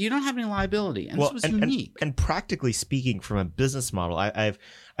you don't have any liability. And this was unique. And practically speaking, from a business model, I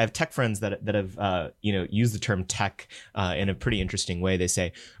have tech friends that have used the term tech in a pretty interesting way. They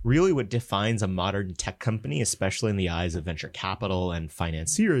say really what defines a modern tech company, especially in the eyes of venture capital and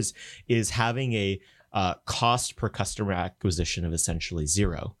financiers, is having a cost per customer acquisition of essentially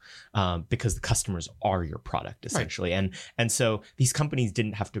zero, because the customers are your product essentially. Right. And so these companies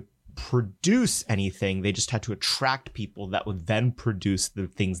didn't have to produce anything. They just had to attract people that would then produce the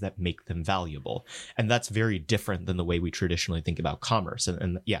things that make them valuable. And that's very different than the way we traditionally think about commerce.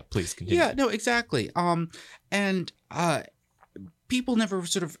 And yeah, please continue. Yeah, no, exactly. People never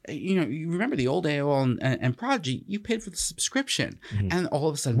sort of, you remember the old AOL and Prodigy, you paid for the subscription. And all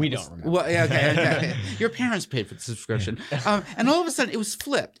of a sudden... We don't remember. Well, yeah, okay. Your parents paid for the subscription. And all of a sudden it was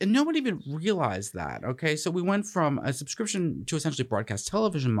flipped and nobody even realized that, okay? So we went from a subscription to essentially broadcast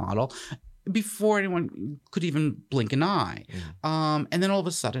television model before anyone could even blink an eye. And then all of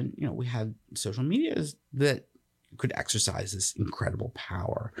a sudden, we had social medias that could exercise this incredible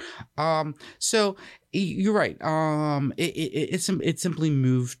power. So you're right. It simply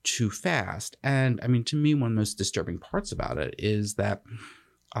moved too fast. And I mean, to me, one of the most disturbing parts about it is that,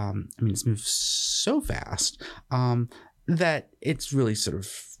 it's moved so fast that it's really sort of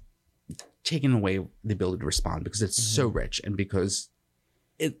taken away the ability to respond because it's so rich and because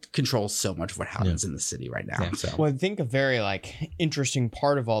it controls so much of what happens in the city right now. Yeah. So, well, I think a very interesting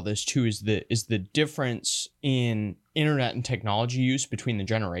part of all this too is the difference in internet and technology use between the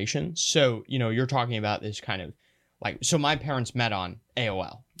generations. So, you're talking about this kind of so my parents met on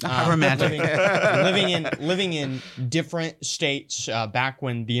AOL. Romantic. living in different states back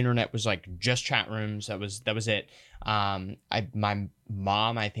when the internet was just chat rooms. That was it. My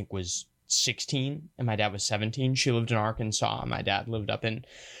mom, I think, was 16 and my dad was 17. She lived in Arkansas. My dad lived up in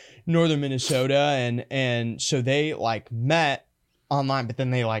northern Minnesota, and so they met online, but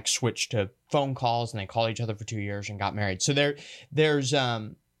then they switched to phone calls and they called each other for 2 years and got married. So there's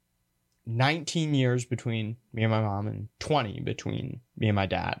 19 years between me and my mom and 20 between me and my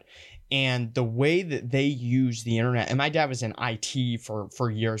dad. And the way that they use the internet, and my dad was in IT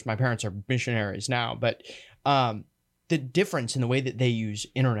for years. My parents are missionaries now, but the difference in the way that they use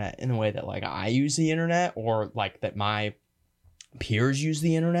internet and the way that I use the internet or that my peers use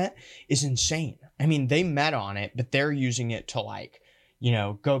the internet is insane. I mean, they met on it, but they're using it to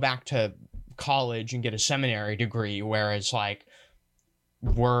go back to college and get a seminary degree. Whereas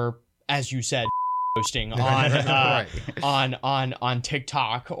we're, as you said, posting on on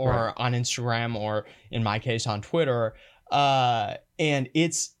TikTok or on Instagram or in my case on Twitter. And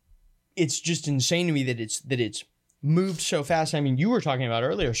it's just insane to me that it's moved so fast. I mean, you were talking about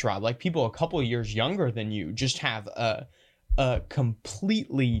earlier, Saurabh, people a couple of years younger than you just have a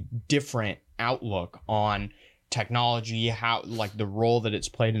completely different outlook on technology, how the role that it's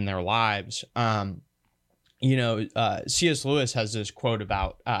played in their lives. C.S. Lewis has this quote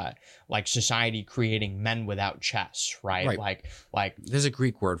about society creating men without chess, right? There's a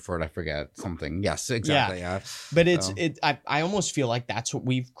Greek word for it. I forget something. Yes, exactly. Yeah. But I almost feel like that's what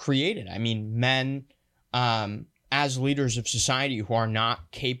we've created. I mean, men, as leaders of society who are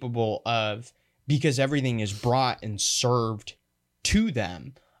not capable of, because everything is brought and served to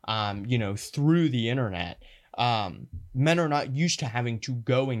them, through the internet. Men are not used to having to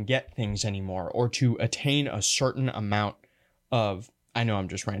go and get things anymore or to attain a certain amount of, I know I'm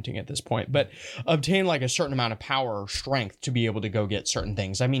just ranting at this point, but obtain a certain amount of power or strength to be able to go get certain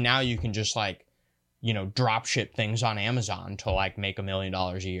things. I mean, now you can just drop ship things on Amazon to make $1 million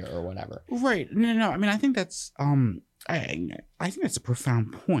a year or whatever. Right. No. I mean, I think that's, I think that's a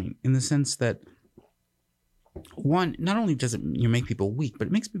profound point in the sense that one, not only does it make people weak, but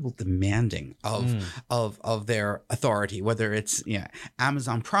it makes people demanding of their authority, whether it's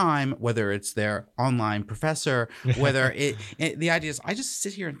Amazon Prime, whether it's their online professor, whether the idea is I just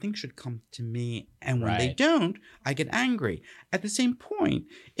sit here and things should come to me, and when they don't, I get angry. At the same point,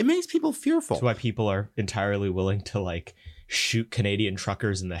 it makes people fearful. That's why people are entirely willing to like shoot Canadian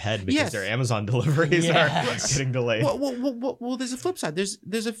truckers in the head because their Amazon deliveries are getting delayed. Well, there's a flip side.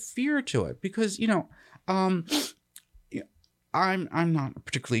 There's a fear to it because I'm not a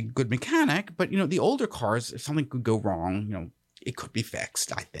particularly good mechanic, but the older cars, if something could go wrong, it could be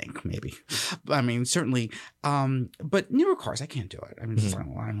fixed. I think maybe. I mean, certainly. But newer cars, I can't do it. I mean, I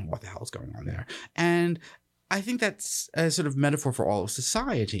don't know what the hell is going on there. And I think that's a sort of metaphor for all of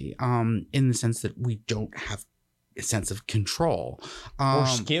society, in the sense that we don't have a sense of control or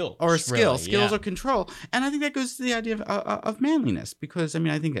skills or control. And I think that goes to the idea of manliness, because I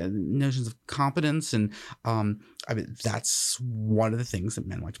mean, I think notions of competence and that's one of the things that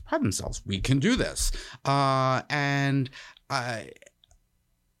men like to pride themselves. We can do this. And an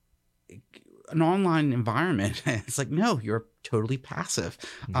online environment, it's like, no, you're totally passive.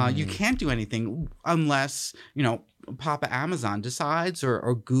 You can't do anything unless, Papa Amazon decides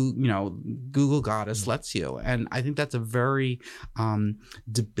or Google Goddess lets you. And I think that's a very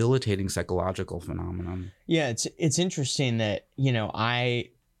debilitating psychological phenomenon. Yeah, it's interesting that,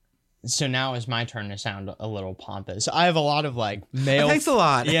 so now is my turn to sound a little pompous. I have a lot of like male. Thanks a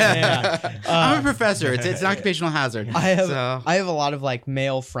lot. Yeah. I'm a professor. It's an occupational hazard. I have a lot of like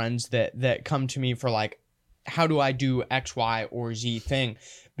male friends that come to me for like, how do I do X, Y, or Z thing?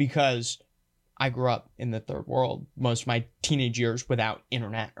 Because I grew up in the third world most of my teenage years without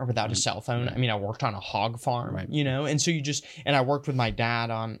internet or without a cell phone. I mean, I worked on a hog farm, and so and I worked with my dad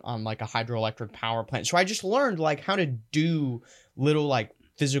on like a hydroelectric power plant. So I just learned like how to do little like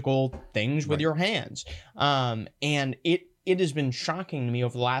physical things with your hands. And it has been shocking to me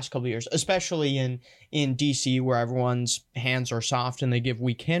over the last couple of years, especially in DC, where everyone's hands are soft and they give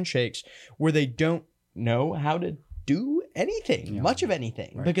weak handshakes, where they don't know how to do anything, much of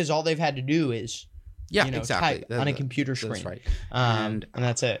anything, because all they've had to do is type on a computer screen. That's right. And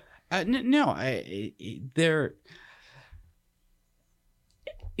that's it.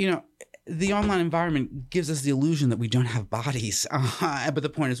 The online environment gives us the illusion that we don't have bodies, but the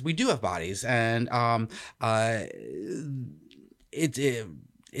point is we do have bodies, and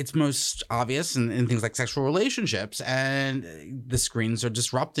it's most obvious in things like sexual relationships, and the screens are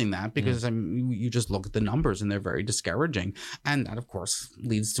disrupting that because you just look at the numbers and they're very discouraging, and that of course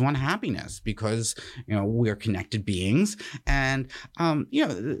leads to unhappiness because we're connected beings, and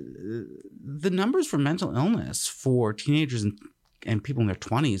the numbers for mental illness for teenagers and people in their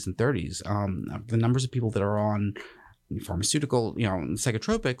 20s and 30s, the numbers of people that are on pharmaceutical,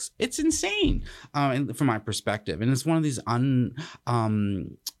 psychotropics, it's insane from my perspective. And it's one of these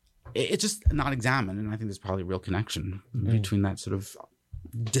it's just not examined. And I think there's probably a real connection between that sort of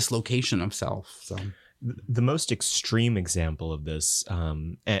dislocation of self. So the most extreme example of this,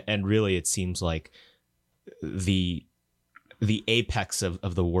 and really it seems like the apex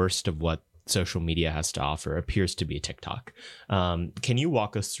of the worst of what social media has to offer appears to be TikTok. Can you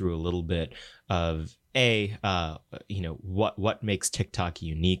walk us through a little bit of what makes TikTok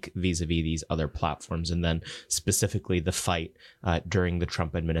unique vis-a-vis these other platforms, and then specifically the fight during the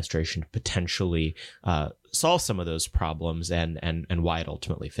Trump administration to potentially solve some of those problems and why it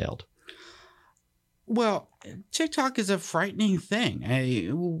ultimately failed? Well, TikTok is a frightening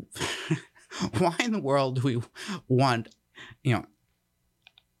thing. Why in the world do we want,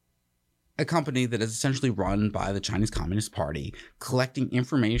 a company that is essentially run by the Chinese Communist Party collecting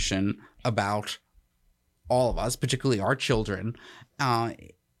information about all of us, particularly our children,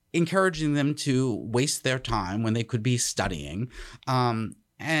 encouraging them to waste their time when they could be studying? And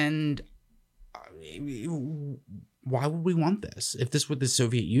why would we want this? If this were the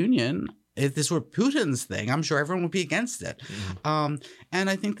Soviet Union, if this were Putin's thing, I'm sure everyone would be against it. And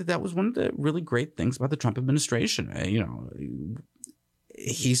I think that was one of the really great things about the Trump administration.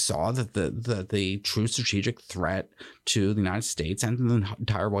 He saw that the true strategic threat to the United States and the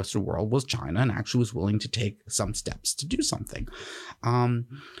entire Western world was China, and actually was willing to take some steps to do something.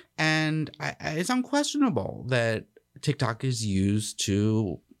 And it's unquestionable that TikTok is used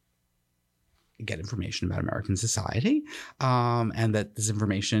to get information about American society, and that this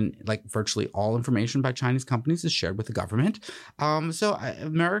information, like virtually all information by Chinese companies, is shared with the government. We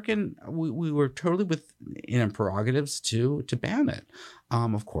were totally within our prerogatives to ban it.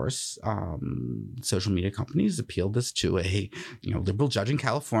 Of course, social media companies appealed this to a liberal judge in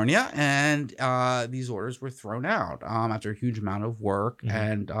California, and these orders were thrown out after a huge amount of work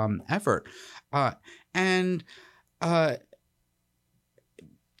and effort.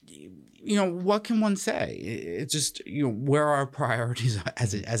 What can one say? It's just, where are our priorities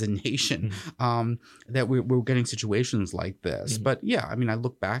as a nation, that we're getting situations like this. But yeah, I mean, I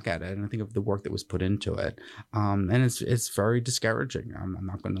look back at it and I think of the work that was put into it. And it's very discouraging. I'm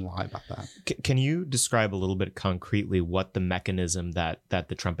not going to lie about that. Can you describe a little bit concretely what the mechanism that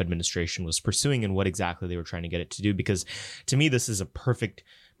the Trump administration was pursuing and what exactly they were trying to get it to do? Because to me, this is a perfect,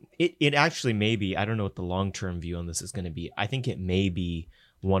 it actually may be, I don't know what the long-term view on this is going to be. I think it may be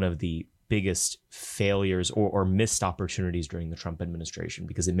one of the biggest failures or missed opportunities during the Trump administration,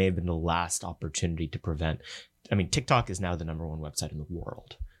 because it may have been the last opportunity to prevent. I mean, TikTok is now the #1 website in the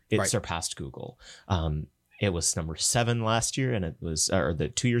world. It surpassed Google. It was number 7 last year, and it was, or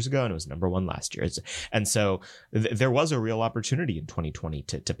 2 years ago, and it was #1 last year. And so there was a real opportunity in 2020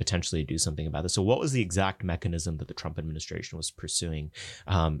 to potentially do something about this. So what was the exact mechanism that the Trump administration was pursuing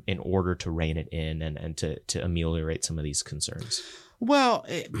in order to rein it in and to ameliorate some of these concerns? Well,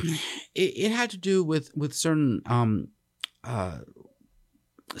 it had to do with certain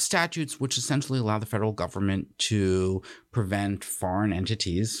statutes which essentially allow the federal government to prevent foreign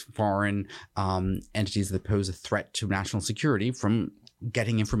entities that pose a threat to national security from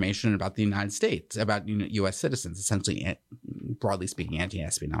getting information about the United States, about U.S. citizens, essentially, broadly speaking,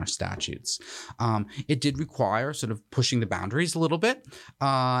 anti-espionage statutes. It did require sort of pushing the boundaries a little bit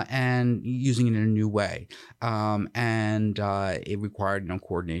and using it in a new way. It required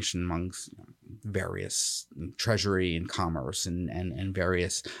coordination amongst various treasury and commerce and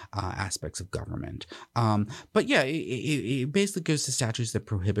various aspects of government. But yeah, it basically goes to statutes that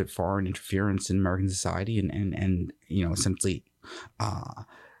prohibit foreign interference in American society and essentially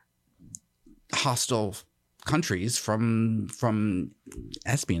hostile countries from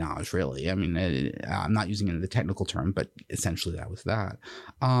espionage, really. I mean, I'm not using it in the technical term, but essentially that was that.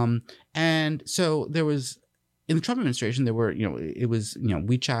 And so there was, in the Trump administration, there were, it was,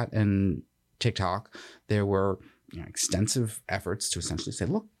 WeChat and TikTok. There were extensive efforts to essentially say,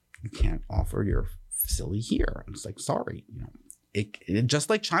 look, you can't offer your facility here. And it's like, sorry, it just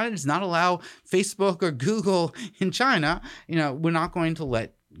like China does not allow Facebook or Google in China, we're not going to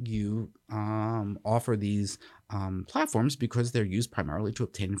let you offer these platforms because they're used primarily to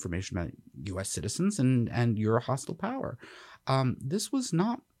obtain information about U.S. citizens and you're a hostile power. This was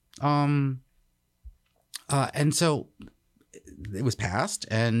not, and so it was passed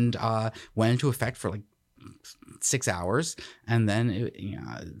and went into effect for like 6 hours, and then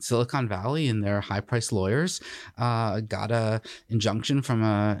Silicon Valley and their high-priced lawyers got a injunction from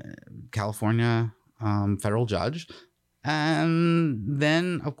a California federal judge, and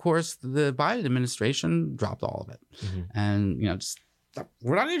then of course the Biden administration dropped all of it, and just,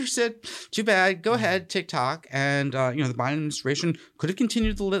 we're not interested. Too bad. Go ahead, TikTok. And the Biden administration could have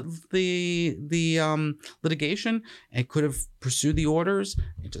continued the litigation. It could have pursued the orders.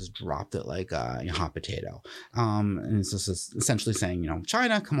 It just dropped it like a hot potato. And it's just essentially saying,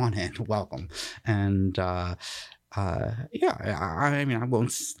 China, come on in, welcome. And I mean, I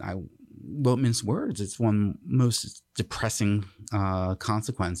won't mince words. It's one of the most depressing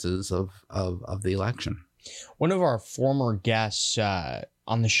consequences of the election. One of our former guests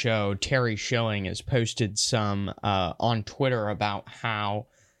on the show, Terry Schilling, has posted some on Twitter about how,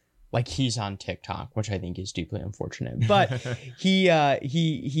 like, he's on TikTok, which I think is deeply unfortunate. But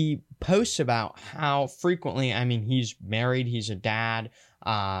he posts about how frequently, I mean, he's married, he's a dad,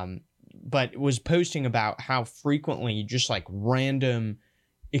 but was posting about how frequently just like random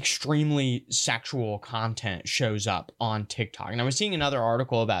extremely sexual content shows up on TikTok. And I was seeing another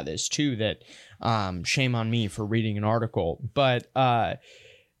article about this too, that shame on me for reading an article, but that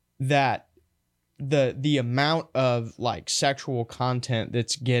the amount of like sexual content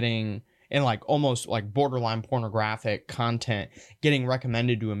that's getting, and like almost like borderline pornographic content getting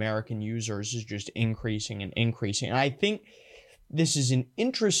recommended to American users is just increasing and increasing. And I think this is an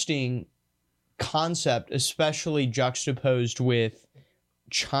interesting concept, especially juxtaposed with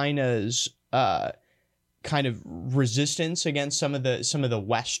China's kind of resistance against some of the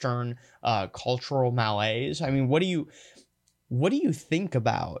Western cultural malaise. I mean, what do you think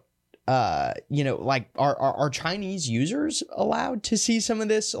about like are Chinese users allowed to see some of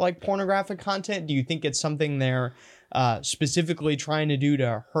this like pornographic content? Do you think it's something they're specifically trying to do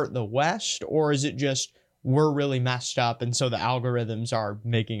to hurt the West, or is it just we're really messed up and so the algorithms are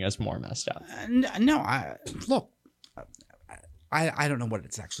making us more messed up? No, I don't know what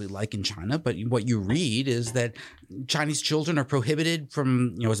it's actually like in China, but what you read is that Chinese children are prohibited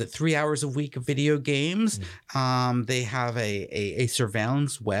from, is it 3 hours a week of video games? They have a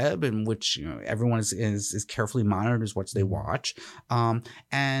surveillance web in which everyone is carefully monitored as what they watch,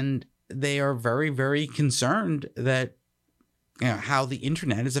 and they are very, very concerned that how the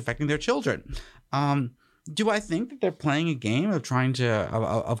internet is affecting their children. Do I think that they're playing a game of trying to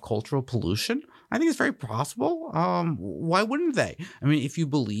of cultural pollution? I think it's very possible. Why wouldn't they? I mean, if you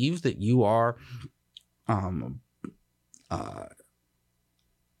believe that you are,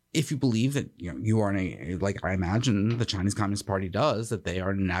 if you believe that you are in like I imagine the Chinese Communist Party does, that they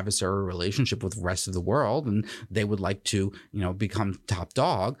are in an adversarial relationship with the rest of the world, and they would like to become top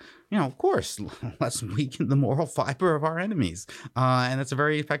dog. Of course, let's weaken the moral fiber of our enemies, and that's a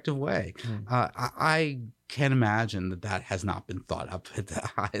very effective way. I can't imagine that has not been thought up at the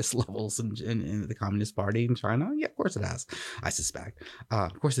highest levels in the Communist Party in China. Yeah, of course it has. I suspect.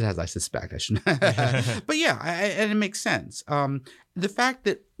 Of course it has. I suspect. I shouldn't. But yeah, and it makes sense. The fact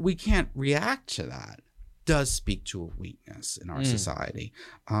that we can't react to that does speak to a weakness in our society.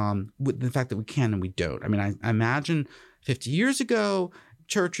 With the fact that we can and we don't. I mean, I imagine 50 years ago,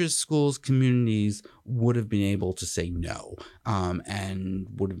 churches, schools, communities would have been able to say no, and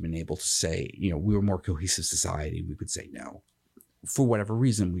would have been able to say, we were a more cohesive society. We could say no. For whatever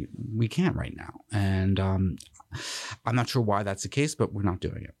reason, we can't right now. And I'm not sure why that's the case, but we're not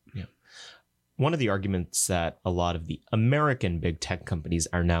doing it. Yeah. One of the arguments that a lot of the American big tech companies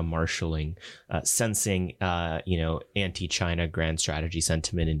are now marshaling, sensing, anti-China grand strategy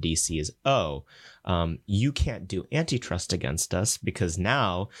sentiment in DC is, you can't do antitrust against us because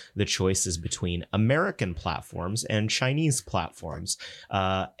now the choice is between American platforms and Chinese platforms.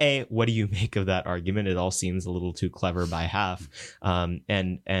 What do you make of that argument? It all seems a little too clever by half.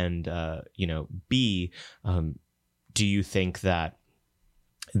 B, do you think that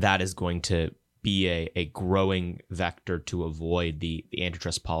is going to be a growing vector to avoid the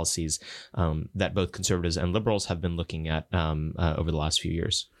antitrust policies that both conservatives and liberals have been looking at over the last few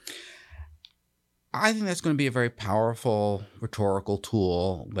years? I think that's going to be a very powerful rhetorical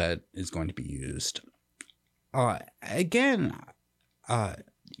tool that is going to be used.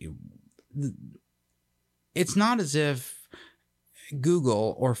 It's not as if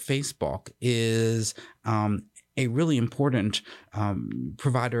Google or Facebook is a really important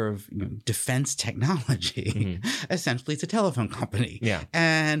provider of defense technology. Essentially, it's a telephone company. Yeah.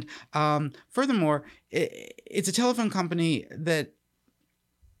 And furthermore, it's a telephone company that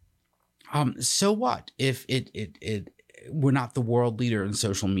so what if we're not the world leader in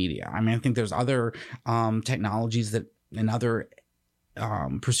social media? I mean, I think there's other technologies that and other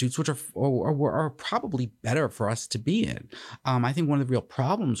pursuits which are probably better for us to be in. I think one of the real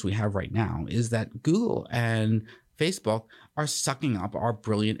problems we have right now is that Google and Facebook are sucking up our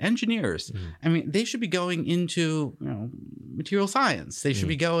brilliant engineers. I mean, they should be going into material science. They should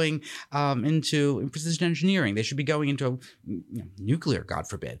be going into precision engineering. They should be going into nuclear, God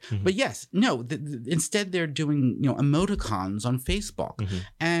forbid. But yes, no. Instead, they're doing emoticons on Facebook,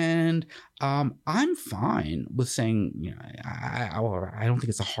 and I'm fine with saying I don't think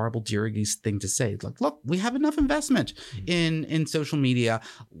it's a horrible Diriges thing to say. Like, look, we have enough investment in social media.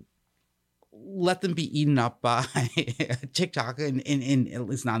 Let them be eaten up by TikTok in at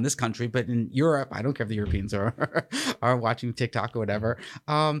least not in this country, but in Europe. I don't care if the Europeans are watching TikTok or whatever.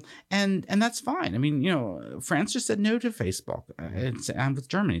 And that's fine. I mean, France just said no to Facebook. And with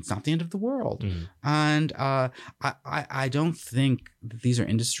Germany, it's not the end of the world. And I don't think that these are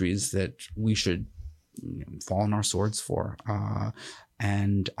industries that we should fall on our swords for.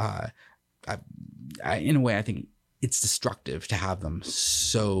 In a way, I think it's destructive to have them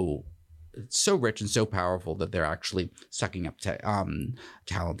so rich and so powerful that they're actually sucking up talent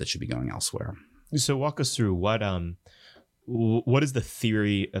that should be going elsewhere. So walk us through what is the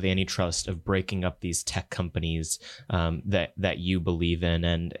theory of antitrust, of breaking up these tech companies that you believe in,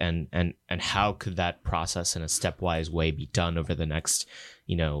 and how could that process in a stepwise way be done over the next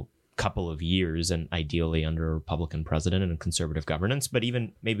couple of years, and ideally under a Republican president and conservative governance, but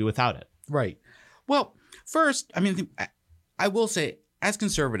even maybe without it? Right. Well, first, I mean, I will say, as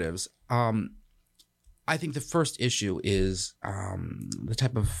conservatives, I think the first issue is the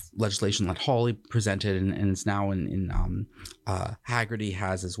type of legislation that Hawley presented and it's now in Haggerty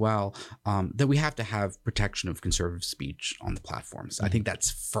has as well, that we have to have protection of conservative speech on the platforms. I think that's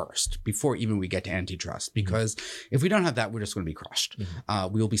first before even we get to antitrust, because if we don't have that, we're just going to be crushed.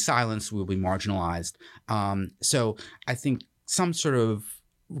 We will be silenced. We will be marginalized. So I think some sort of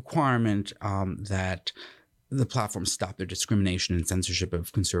requirement that the platforms stop their discrimination and censorship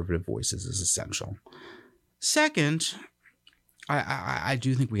of conservative voices is essential. Second, I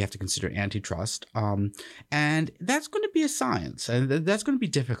do think we have to consider antitrust, and that's going to be a science, and that's going to be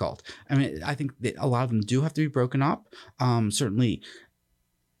difficult. I mean, I think that a lot of them do have to be broken up, certainly.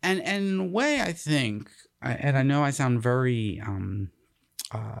 And in a way, I think, and I know I sound very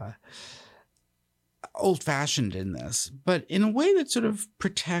old-fashioned in this, but in a way that sort of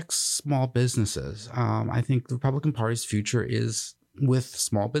protects small businesses. I think the Republican Party's future is with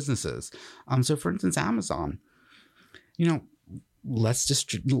small businesses. So, for instance, Amazon,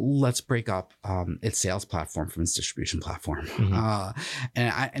 let's break up its sales platform from its distribution platform.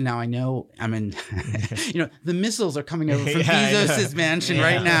 And now I know, I mean, the missiles are coming over from Bezos' mansion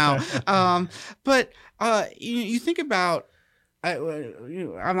right now. But you think about. I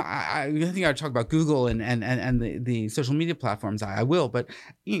think I talk about Google and the social media platforms. I will, but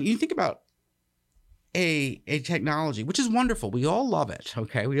you think about a technology which is wonderful. We all love it.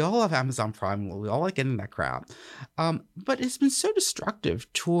 Okay, we all love Amazon Prime. We all like getting that crap, but it's been so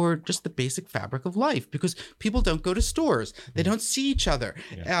destructive toward just the basic fabric of life because people don't go to stores. They don't see each other,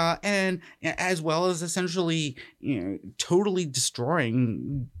 and as well as essentially totally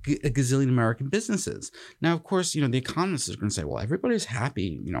destroying a gazillion American businesses. Now, of course, the economists are going to say, well, everybody's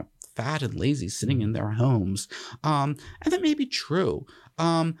happy, fat and lazy, sitting in their homes, and that may be true,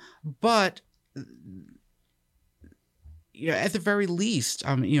 but at the very least,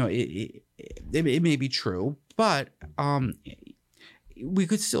 it may be true, but we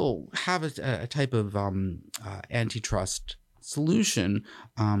could still have a type of antitrust solution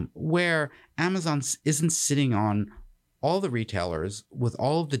where Amazon isn't sitting on all the retailers with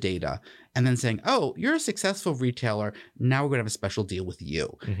all of the data and then saying, oh, you're a successful retailer, now we're going to have a special deal with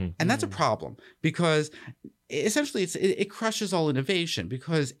you. And that's a problem because essentially it crushes all innovation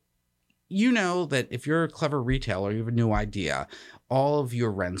because that if you're a clever retailer, you have a new idea, all of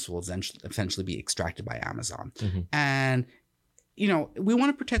your rents will essentially be extracted by Amazon. And, we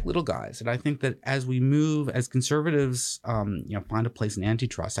want to protect little guys. And I think that as we move, as conservatives, find a place in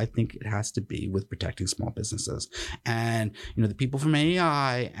antitrust, I think it has to be with protecting small businesses. And, the people from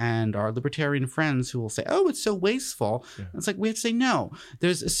AEI and our libertarian friends who will say, oh, it's so wasteful. It's like we have to say, no,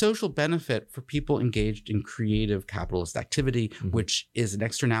 there's a social benefit for people engaged in creative capitalist activity, which is an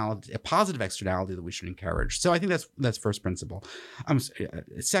externality, a positive externality that we should encourage. So I think that's first principle.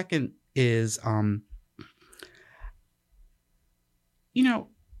 Second is,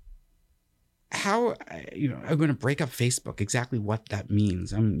 how are going to break up Facebook, exactly what that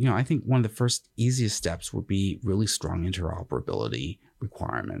means. I think one of the first easiest steps would be really strong interoperability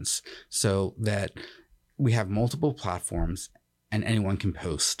requirements so that we have multiple platforms and anyone can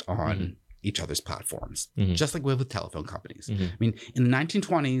post on each other's platforms, just like we have with telephone companies. I mean, in the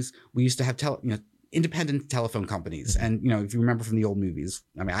 1920s, we used to have independent telephone companies. And, if you remember from the old movies,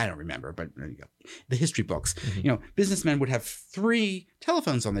 I mean, I don't remember, but the history books, businessmen would have 3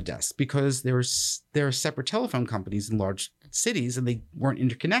 telephones on the desk because there are separate telephone companies in large cities and they weren't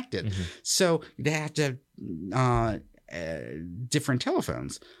interconnected. So they had to have different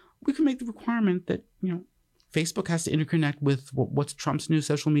telephones. We could make the requirement that, Facebook has to interconnect with what's Trump's new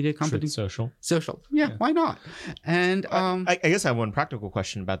social media company? Social. Yeah, why not? And I guess I have one practical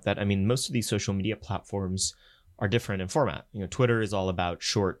question about that. I mean, most of these social media platforms are different in format. Twitter is all about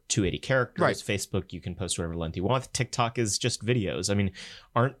short 280 characters. Right. Facebook, you can post whatever length you want. TikTok is just videos. I mean,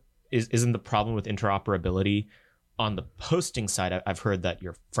 isn't the problem with interoperability on the posting side? I've heard that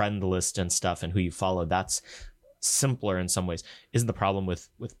your friend list and stuff and who you follow, that's simpler in some ways. Isn't the problem with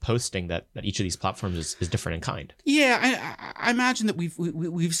posting that each of these platforms is different in kind? Yeah, I imagine that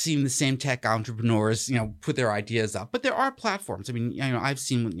we've seen the same tech entrepreneurs, put their ideas up, but there are platforms. I mean, I've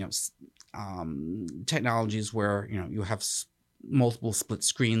seen technologies where you have multiple split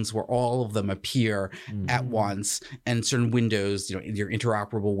screens where all of them appear at once, and certain windows, your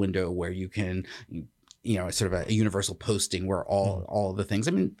interoperable window where you can. Sort of a universal posting where all of the things.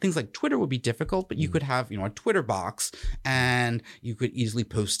 I mean, things like Twitter would be difficult, but you could have, a Twitter box and you could easily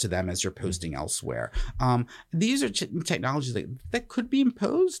post to them as you're posting elsewhere. These are technologies that could be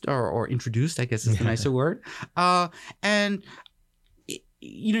imposed or introduced, I guess is the nicer word. And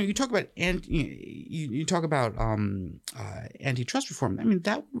you talk about you talk about antitrust reform. I mean,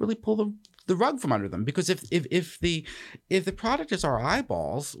 that would really pull the the rug from under them. Because if the product is our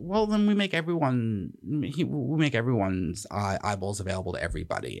eyeballs, well, then we make everyone's eyeballs available to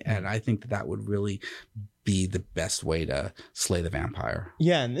everybody, and I think that would really be the best way to slay the vampire.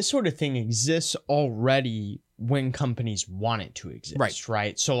 Yeah, and this sort of thing exists already when companies want it to exist,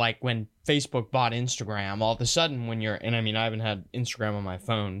 right? So like when Facebook bought Instagram, all of a sudden when and I mean, I haven't had Instagram on my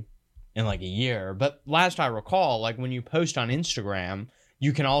phone in like a year, but last I recall, like when you post on Instagram,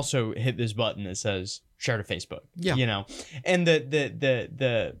 you can also hit this button that says share to Facebook. Yeah. You know, and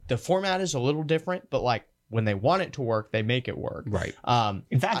the format is a little different, but like when they want it to work, they make it work. Right.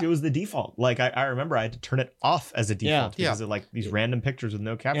 In fact, it was the default. Like I remember I had to turn it off as a default because of like these random pictures with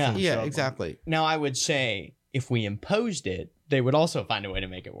no captions. Yeah, exactly. Now I would say if we imposed it, they would also find a way to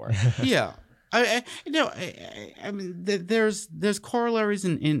make it work. Yeah. I mean, there's corollaries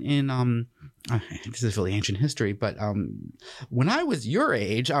in this is really ancient history, but when I was your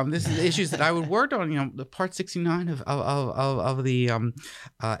age, this is the issues that I would work on. You know, the Part 69 of the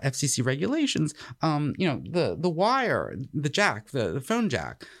FCC regulations. You know, the wire, the jack, the phone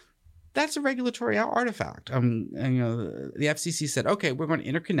jack. That's a regulatory artifact. And, you know, the FCC said, okay, we're going to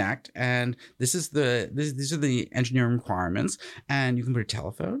interconnect, and these are the engineering requirements. And you can put a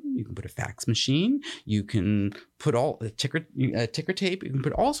telephone, you can put a fax machine, you can put all the ticker tape, you can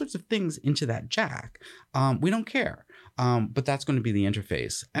put all sorts of things into that jack. We don't care. But that's going to be the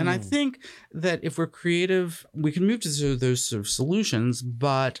interface. And I think that if we're creative, we can move to those sort of solutions.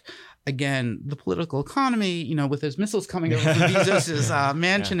 But again, the political economy, you know, with those missiles coming over from Bezos's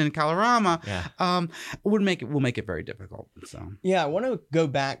mansion in Kalorama, will make it very difficult. So yeah, I want to go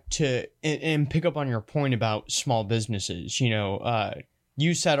back to and pick up on your point about small businesses. You know,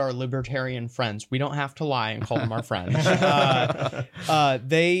 you said our libertarian friends. We don't have to lie and call them our friends.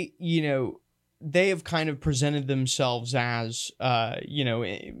 They, you know, they have kind of presented themselves as, you know,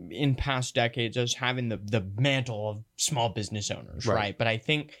 in past decades as having the mantle of small business owners, right? But I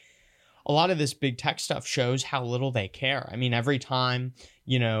think a lot of this big tech stuff shows how little they care. I mean, every time,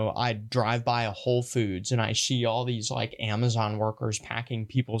 you know, I drive by a Whole Foods and I see all these like Amazon workers packing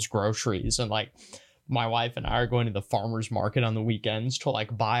people's groceries, and like my wife and I are going to the farmer's market on the weekends to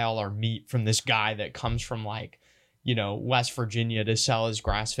like buy all our meat from this guy that comes from like, you know, West Virginia to sell his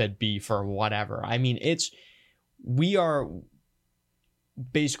grass-fed beef or whatever. I mean, we are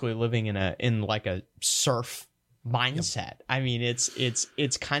basically living in like a serf mindset. Yep. I mean,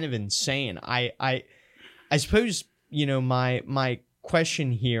 it's kind of insane. I suppose, you know, my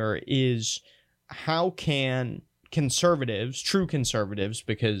question here is, how can conservatives, true conservatives,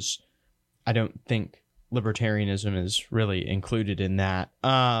 because I don't think libertarianism is really included in that,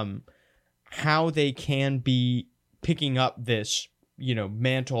 how they can be picking up this, you know,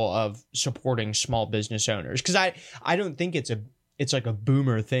 mantle of supporting small business owners? Because I don't think it's like a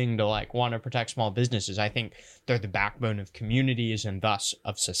boomer thing to like want to protect small businesses. I think they're the backbone of communities and thus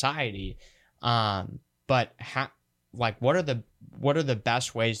of society. But what are the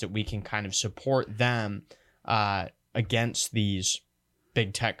best ways that we can kind of support them against these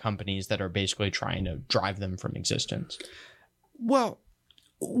big tech companies that are basically trying to drive them from existence? Well,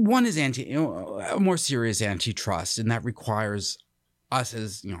 one is a more serious antitrust, and that requires us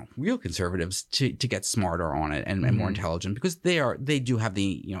as, you know, real conservatives to get smarter on it and more intelligent, because they do have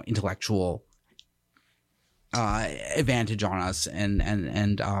the, you know, intellectual advantage on us, and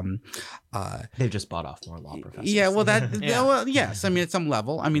they've just bought off more law professors. Yeah, well, well, yes. I mean, at some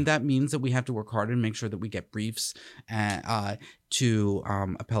level, I mean, that means that we have to work hard and make sure that we get briefs to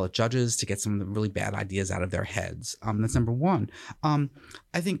appellate judges to get some of the really bad ideas out of their heads. That's number one. I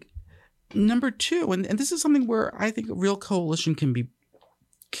think number two, and this is something where I think a real coalition can be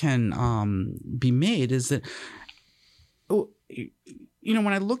made, is that, you know,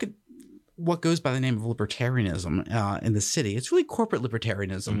 when I look at what goes by the name of libertarianism in the city, it's really corporate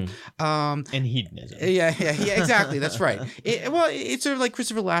libertarianism. And hedonism. Yeah, exactly. That's right. It's sort of like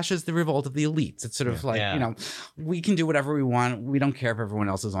Christopher Lash's The Revolt of the Elites. It's sort of like, you know, we can do whatever we want. We don't care if everyone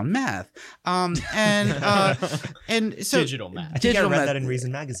else is on meth. And so digital meth. I think I read that in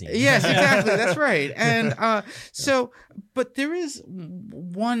Reason Magazine. Yes, exactly. That's right. And but there is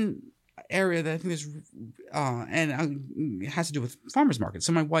one area that I think is, it has to do with farmers markets.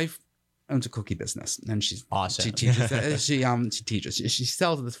 So my wife owns a cookie business, and she's awesome. She teaches. she teaches. She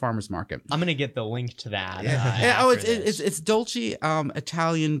sells at this farmer's market. I'm gonna get the link to that. It's Dolce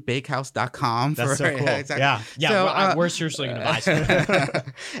ItalianBakehouse.com. That's so cool. Yeah, exactly. Yeah. So, we're seriously gonna buy some.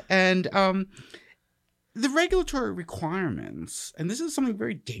 And the regulatory requirements, and this is something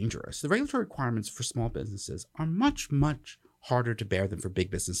very dangerous. The regulatory requirements for small businesses are much, much harder to bear than for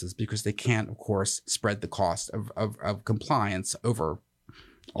big businesses, because they can't, of course, spread the cost of compliance over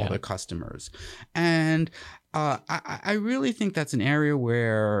all their customers. And I really think that's an area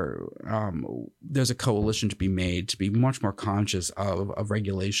where there's a coalition to be made to be much more conscious of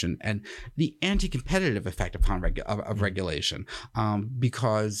regulation and the anti-competitive effect upon of regulation,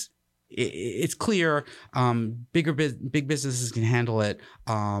 because it's clear big businesses can handle it,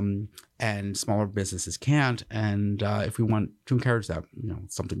 and smaller businesses can't. And if we want to encourage that,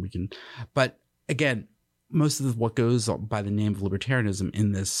 it's something we can. But again, most of what goes by the name of libertarianism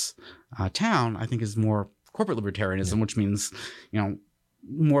in this town, I think, is more corporate libertarianism, which means,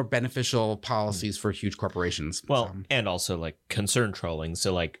 more beneficial policies for huge corporations. Well, and also like concern trolling.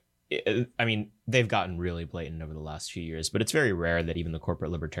 So like, I mean, they've gotten really blatant over the last few years, but it's very rare that even the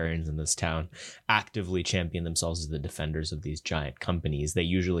corporate libertarians in this town actively champion themselves as the defenders of these giant companies. They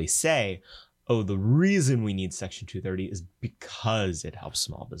usually say, oh, the reason we need Section 230 is because it helps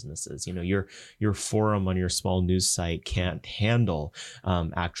small businesses. Your forum on your small news site can't handle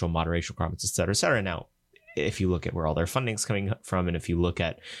actual moderation requirements, et cetera, et cetera. Now, if you look at where all their funding's coming from, and if you look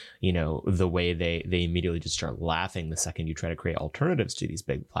at, the way they immediately just start laughing the second you try to create alternatives to these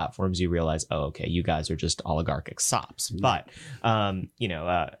big platforms, you realize, oh, okay, you guys are just oligarchic sops. But, a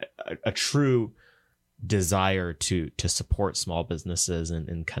true desire to support small businesses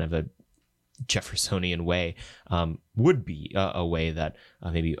in kind of a Jeffersonian way would be a way that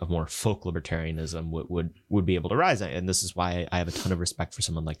maybe a more folk libertarianism would be able to rise. And this is why I have a ton of respect for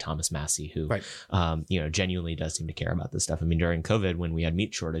someone like Thomas Massey, who genuinely does seem to care about this stuff. I mean, during COVID, when we had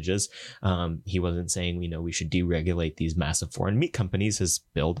meat shortages, he wasn't saying we should deregulate these massive foreign meat companies. His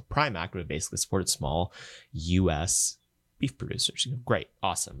bill, the Prime Act, would basically supported small U.S. beef producers. Great,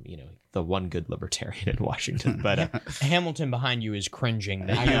 awesome. The one good libertarian in Washington. But Hamilton behind you is cringing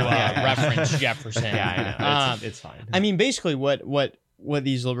that you reference Jefferson. Yeah, I know. It's fine. I mean, basically, what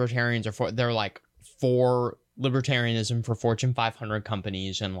these libertarians are for, they're like for libertarianism for Fortune 500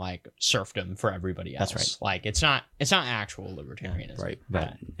 companies and like serfdom for everybody else. That's right. Like it's not actual libertarianism. Right.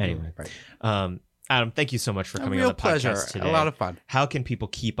 But anyway, right. Adam, thank you so much for coming on the pleasure. podcast today. A lot of fun. How can people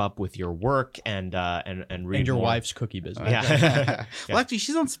keep up with your work and read and your more? wife's cookie business? Yeah. Well, actually,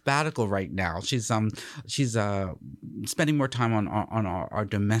 she's on sabbatical right now. She's spending more time on our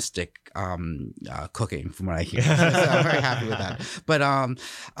domestic cooking, from what I hear. So I'm very happy with that. But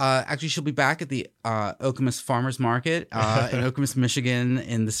actually, she'll be back at the Okemos Farmers Market in Okemos, Michigan,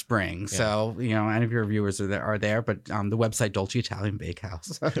 in the spring. Yeah. So any of your viewers are there. But the website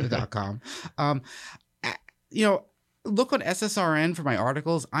DolceItalianBakehouse.com. Look on SSRN for my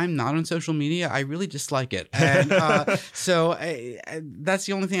articles. I'm not on social media. I really dislike it. And so that's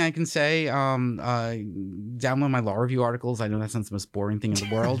the only thing I can say. Download my law review articles. I know that sounds the most boring thing in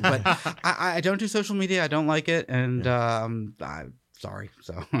the world, but I don't do social media. I don't like it. And I'm sorry.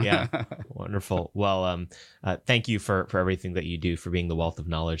 So yeah, wonderful. Well, thank you for everything that you do, for being the wealth of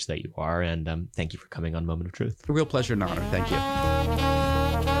knowledge that you are. And thank you for coming on Moment of Truth. A real pleasure and honor. Thank you.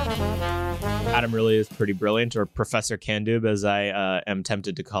 Adam really is pretty brilliant, or Professor Kandub, as I am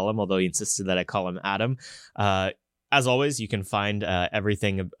tempted to call him, although he insisted that I call him Adam. As always, you can find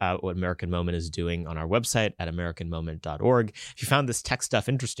everything about what American Moment is doing on our website at americanmoment.org. If you found this tech stuff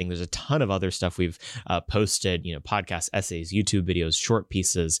interesting, there's a ton of other stuff we've posted, podcasts, essays, YouTube videos, short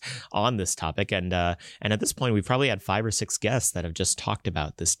pieces on this topic. And at this point, we've probably had 5 or 6 guests that have just talked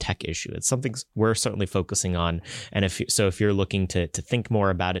about this tech issue. It's something we're certainly focusing on. And if you're looking to think more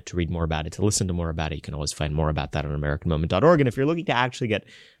about it, to read more about it, to listen to more about it, you can always find more about that on americanmoment.org. And if you're looking to actually get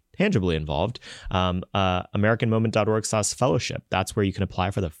tangibly involved, americanmoment.org/fellowship. That's where you can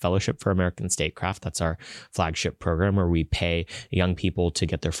apply for the Fellowship for American Statecraft. That's our flagship program where we pay young people to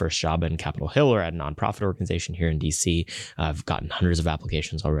get their first job in Capitol Hill or at a nonprofit organization here in DC. I've gotten hundreds of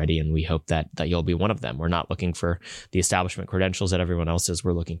applications already, and we hope that you'll be one of them. We're not looking for the establishment credentials that everyone else is.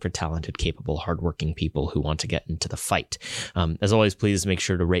 We're looking for talented, capable, hardworking people who want to get into the fight. As always, please make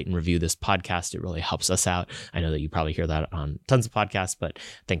sure to rate and review this podcast. It really helps us out. I know that you probably hear that on tons of podcasts, but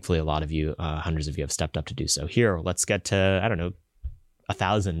thankfully a lot of you, hundreds of you, have stepped up to do so. Here, let's get to,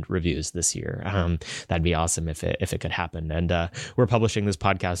 1,000 reviews this year. That'd be awesome if it could happen. And we're publishing this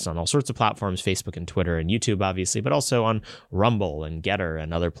podcast on all sorts of platforms, Facebook and Twitter and YouTube, obviously, but also on Rumble and Getter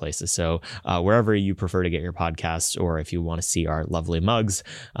and other places. So wherever you prefer to get your podcasts, or if you want to see our lovely mugs,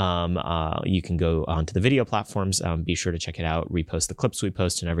 you can go onto the video platforms. Be sure to check it out, repost the clips we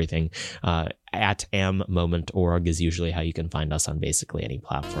post and everything. At ammoment.org is usually how you can find us on basically any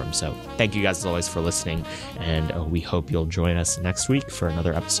platform. So thank you guys as always for listening, and we hope you'll join us next week for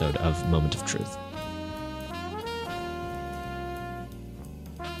another episode of Moment of Truth.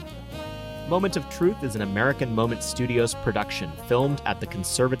 Moment of Truth is an American Moment Studios production filmed at the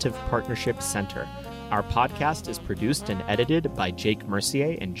Conservative Partnership Center. Our podcast is produced and edited by Jake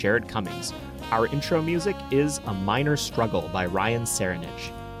Mercier and Jared Cummings. Our intro music is A Minor Struggle by Ryan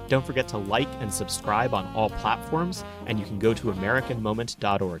Serenich. Don't forget to like and subscribe on all platforms, and you can go to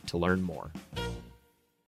AmericanMoment.org to learn more.